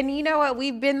am, and you know what?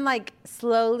 We've been like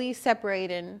slowly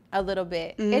separating a little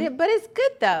bit, but it's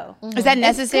good though. Is that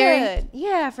necessary?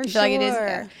 Yeah, for sure. Like it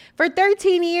is? For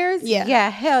 13 years, yeah,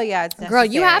 hell yeah, it's necessary.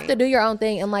 Girl, you have to do your own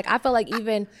thing, and like I feel like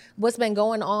even what's been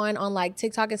going on like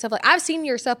TikTok and stuff, like I've seen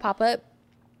your stuff pop up.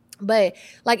 But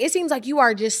like it seems like you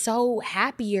are just so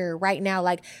happier right now.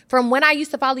 Like from when I used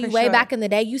to follow you way back in the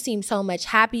day, you seem so much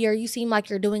happier. You seem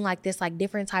like you're doing like this like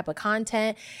different type of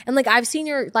content. And like I've seen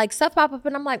your like stuff pop up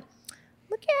and I'm like,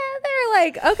 look at her.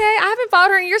 Like, okay, I haven't followed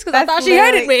her in years because I thought she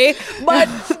hated me. But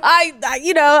I,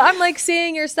 you know, I'm like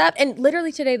seeing your stuff. And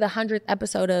literally today, the 100th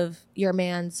episode of your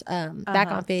man's Back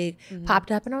on Fig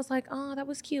popped up. And I was like, oh, that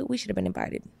was cute. We should have been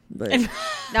invited. But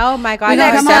no, my God,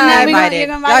 y'all definitely invited.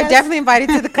 Y'all definitely invited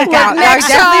to the cookout. Y'all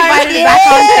definitely invited to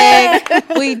Back on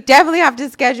Fig. We definitely have to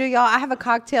schedule y'all. I have a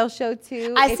cocktail show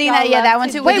too. I seen that. Yeah, that one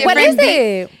too. Wait, what is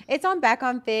it? It's on Back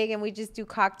on Fig, and we just do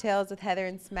cocktails with Heather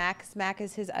and Smack. Smack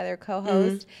is his other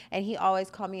co-host, and he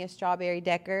always called me a strawberry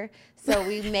decker. So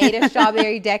we made a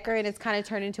strawberry decker, and it's kind of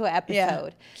turned into an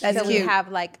episode. Yeah, that's so cute. We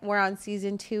have like we're on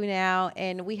season 2 now,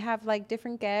 and we have like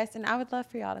different guests, and I would love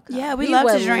for y'all to come. Yeah, we love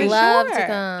to drink. Love to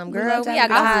come, girl.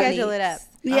 I'll schedule it up.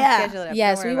 Yeah.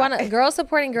 Yes, we want to girls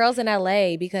supporting girls in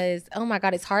LA because oh my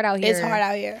God, it's hard out here. It's hard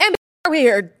out here. And are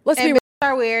weird. Let's be real.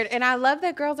 Are weird, and I love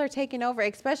that girls are taking over,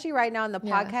 especially right now in the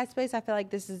podcast space. I feel like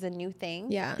this is a new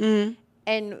thing. Yeah.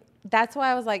 And that's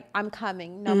why I was like, I'm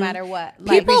coming no matter what.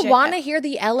 Like, people want to hear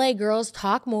the LA girls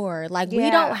talk more. Like we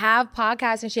don't have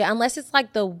podcasts and shit unless it's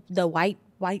like the white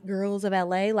girls of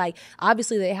LA. Like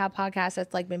obviously they have podcasts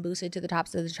that's like been boosted to the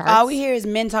tops of the charts. All we hear is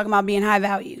men talking about being high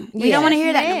value. We don't want to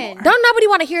hear that no more. Don't nobody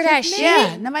want to hear that shit.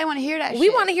 Yeah, nobody want to hear that shit. We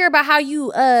want to hear about how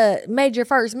you made your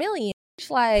first million.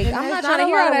 Like I'm not trying to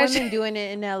hear all that women shit. doing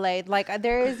it in LA. Like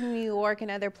there is New York and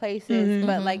other places,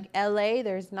 but like LA,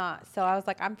 there's not. So I was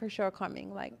like, I'm for sure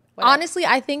coming. Like whatever. Honestly,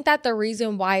 I think that the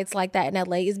reason why it's like that in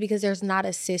LA is because there's not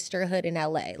a sisterhood in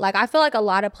LA. Like I feel like a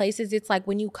lot of places, it's like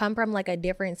when you come from like a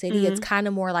different city, it's kind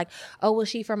of more like, oh, well,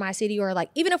 she from my city, or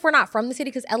like even if we're not from the city,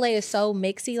 because LA is so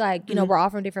mixy. Like you know, we're all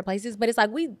from different places, but it's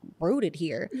like we rooted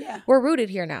here. Yeah, we're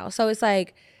rooted here now. So it's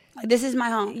like this is my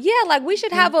home. Yeah, like we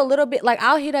should have a little bit. Like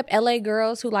I'll hit up LA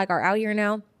girls who like are out here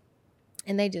now,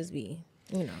 and they just be,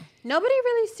 you know. Nobody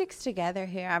really sticks together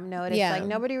here. I've noticed. Yeah. Like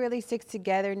nobody really sticks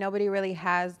together. Nobody really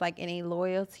has like any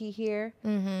loyalty here.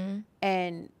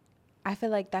 And I feel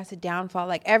like that's a downfall.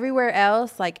 Like everywhere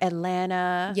else, like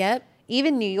Atlanta. Yep.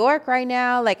 Even New York right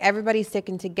now, like everybody's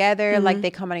sticking together. Like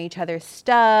they come on each other's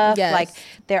stuff. Yes. Like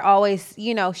they're always,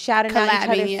 you know, shouting out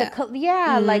each other's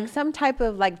collabing, like some type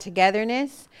of like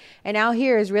togetherness. And out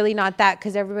here is really not that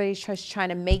because everybody's just trying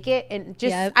to make it. And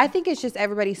just, I think it's just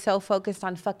everybody's so focused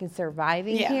on fucking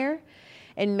surviving here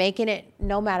and making it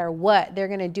no matter what. They're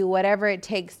going to do whatever it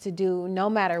takes to do no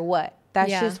matter what.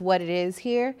 That's just what it is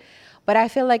here. But I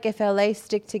feel like if LA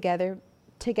stick together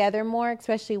more,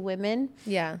 especially women.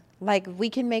 Yeah. Like we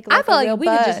can make like I feel a real like we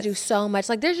buzz. could just do so much.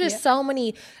 Like there's just so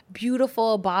many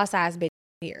beautiful boss ass bitches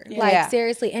here. Like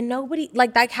seriously. And nobody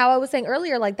like how I was saying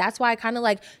earlier, like that's why I kind of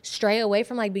like stray away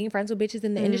from like being friends with bitches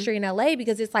in the industry in LA,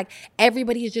 because it's like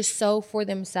everybody is just so for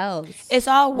themselves. It's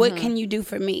all what can you do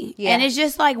for me? Yeah. And it's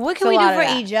just like what can we do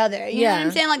for each other? You know what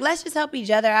I'm saying? Like let's just help each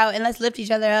other out and let's lift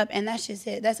each other up, and that's just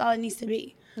it. That's all it needs to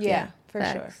be. Yeah, For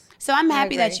Facts. sure. So I'm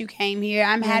happy that agree. you came here.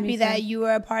 I'm happy that you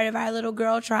were a part of our little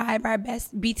girl tribe, our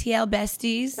best BTL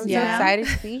besties. I'm so excited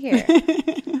to be here.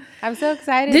 I'm so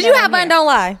excited. Did that you I'm have fun? here. Don't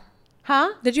lie. Huh?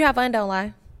 Did you have fun? Don't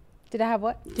lie. Did I have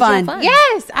what? Fun. fun?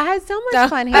 Yes, I had so much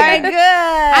fun here. All right, good.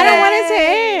 I don't want it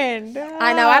to end.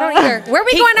 I know. I don't either. Where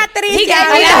we going after these? He gave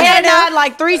guys? me a head nod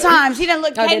like 3 times. He didn't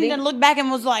look. Oh, did Kaden he? didn't look back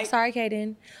and was like, Sorry,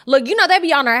 Kaden. Look, you know they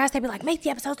be on our ass. They be like, make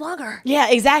the episodes longer. "Yeah,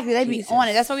 exactly." They be on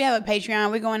it. That's why we have a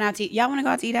Patreon. We're going out to eat. Y'all want to go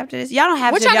out to eat after this? Y'all don't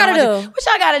have What to. y'all if gotta don't want do? to. What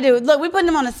y'all gotta do? Look, we putting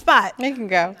them on the spot. They can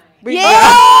go.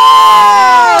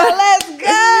 Yeah, let's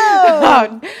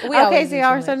go. We Okay, always so do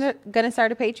y'all too are gonna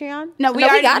start a Patreon? No, we No, we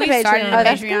already got a started Patreon. a Oh,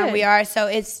 that's Patreon. good. We are. So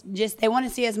it's just they want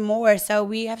to see us more. So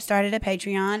we have started a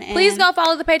Patreon. And Please go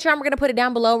follow the Patreon. We're going to put it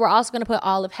down below. We're also going to put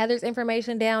all of Heather's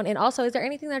information down. And also, is there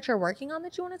anything that you're working on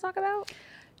that you want to talk about?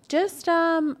 Just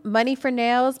Money for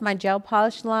Nails, my gel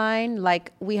polish line.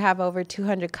 Like, we have over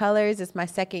 200 colors. It's my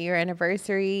 2nd year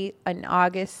anniversary on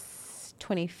August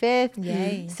 25th.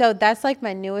 Yay. So that's like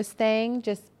my newest thing,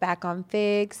 just back on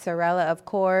Fig, Sorella, of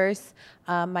course.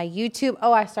 My YouTube.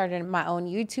 Oh, I started my own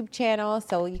YouTube channel.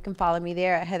 So you can follow me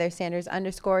there at Heather Sanders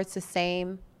 _. It's the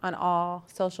same on all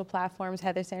social platforms,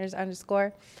 Heather Sanders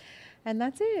 _. And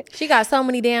that's it. She got so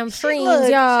many damn streams,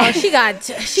 look- y'all. She is a got it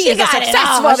success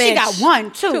all. woman. She got 1,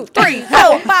 2, 3,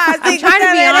 4, 5, 6. I'm trying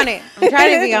to be on it. I'm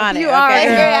trying to be on it. You are, okay? It's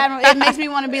girl. very admirable. It makes me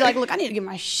want to be like, look, I need to get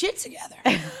my shit together.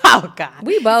 Oh, God.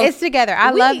 We both. It's together.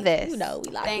 I love this. You know,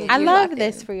 we like Thank it. I you. love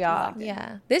this for y'all.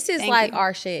 Yeah. This is Thank like you.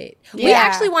 our shit. We Yeah.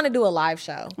 actually want to do a live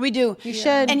show. We do. You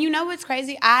should. And you know what's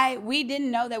crazy? We didn't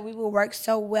know that we would work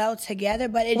so well together,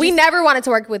 but it We just, never wanted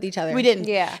to work with each other. we didn't.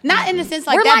 Yeah. Not in the sense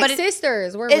like We're that, like but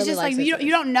sisters. We're it's really just like sisters.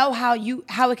 you don't know how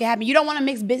it can happen. You don't want to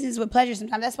mix business with pleasure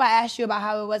sometimes. That's why I asked you about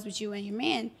how it was with you and your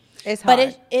man. It's But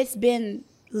hard. it's been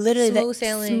literally Smooth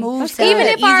sailing. Smooth sailing. Even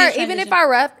if Easy our transition.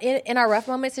 rough in our rough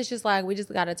moments, it's just like we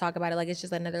just got to talk about it. Like it's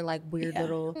just another like weird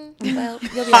little. Well,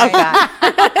 you'll be Oh,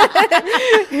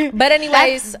 right. But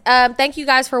anyways, thank you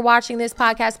guys for watching this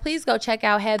podcast. Please go check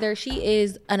out Heather. She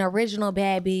is an original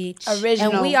bad bitch.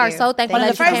 Original. and we are so thankful One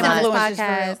that of the you came first on this influencers, for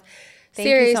podcast. real. Thank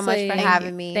you so much Seriously. for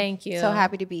having me. Thank you. So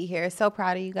happy to be here. So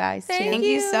proud of you guys, too. Thank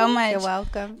you so much. You're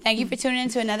welcome. Thank you for tuning in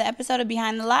to another episode of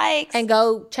Behind the Likes. And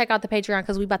go check out the Patreon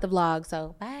because we about to vlog.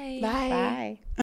 So bye. Bye.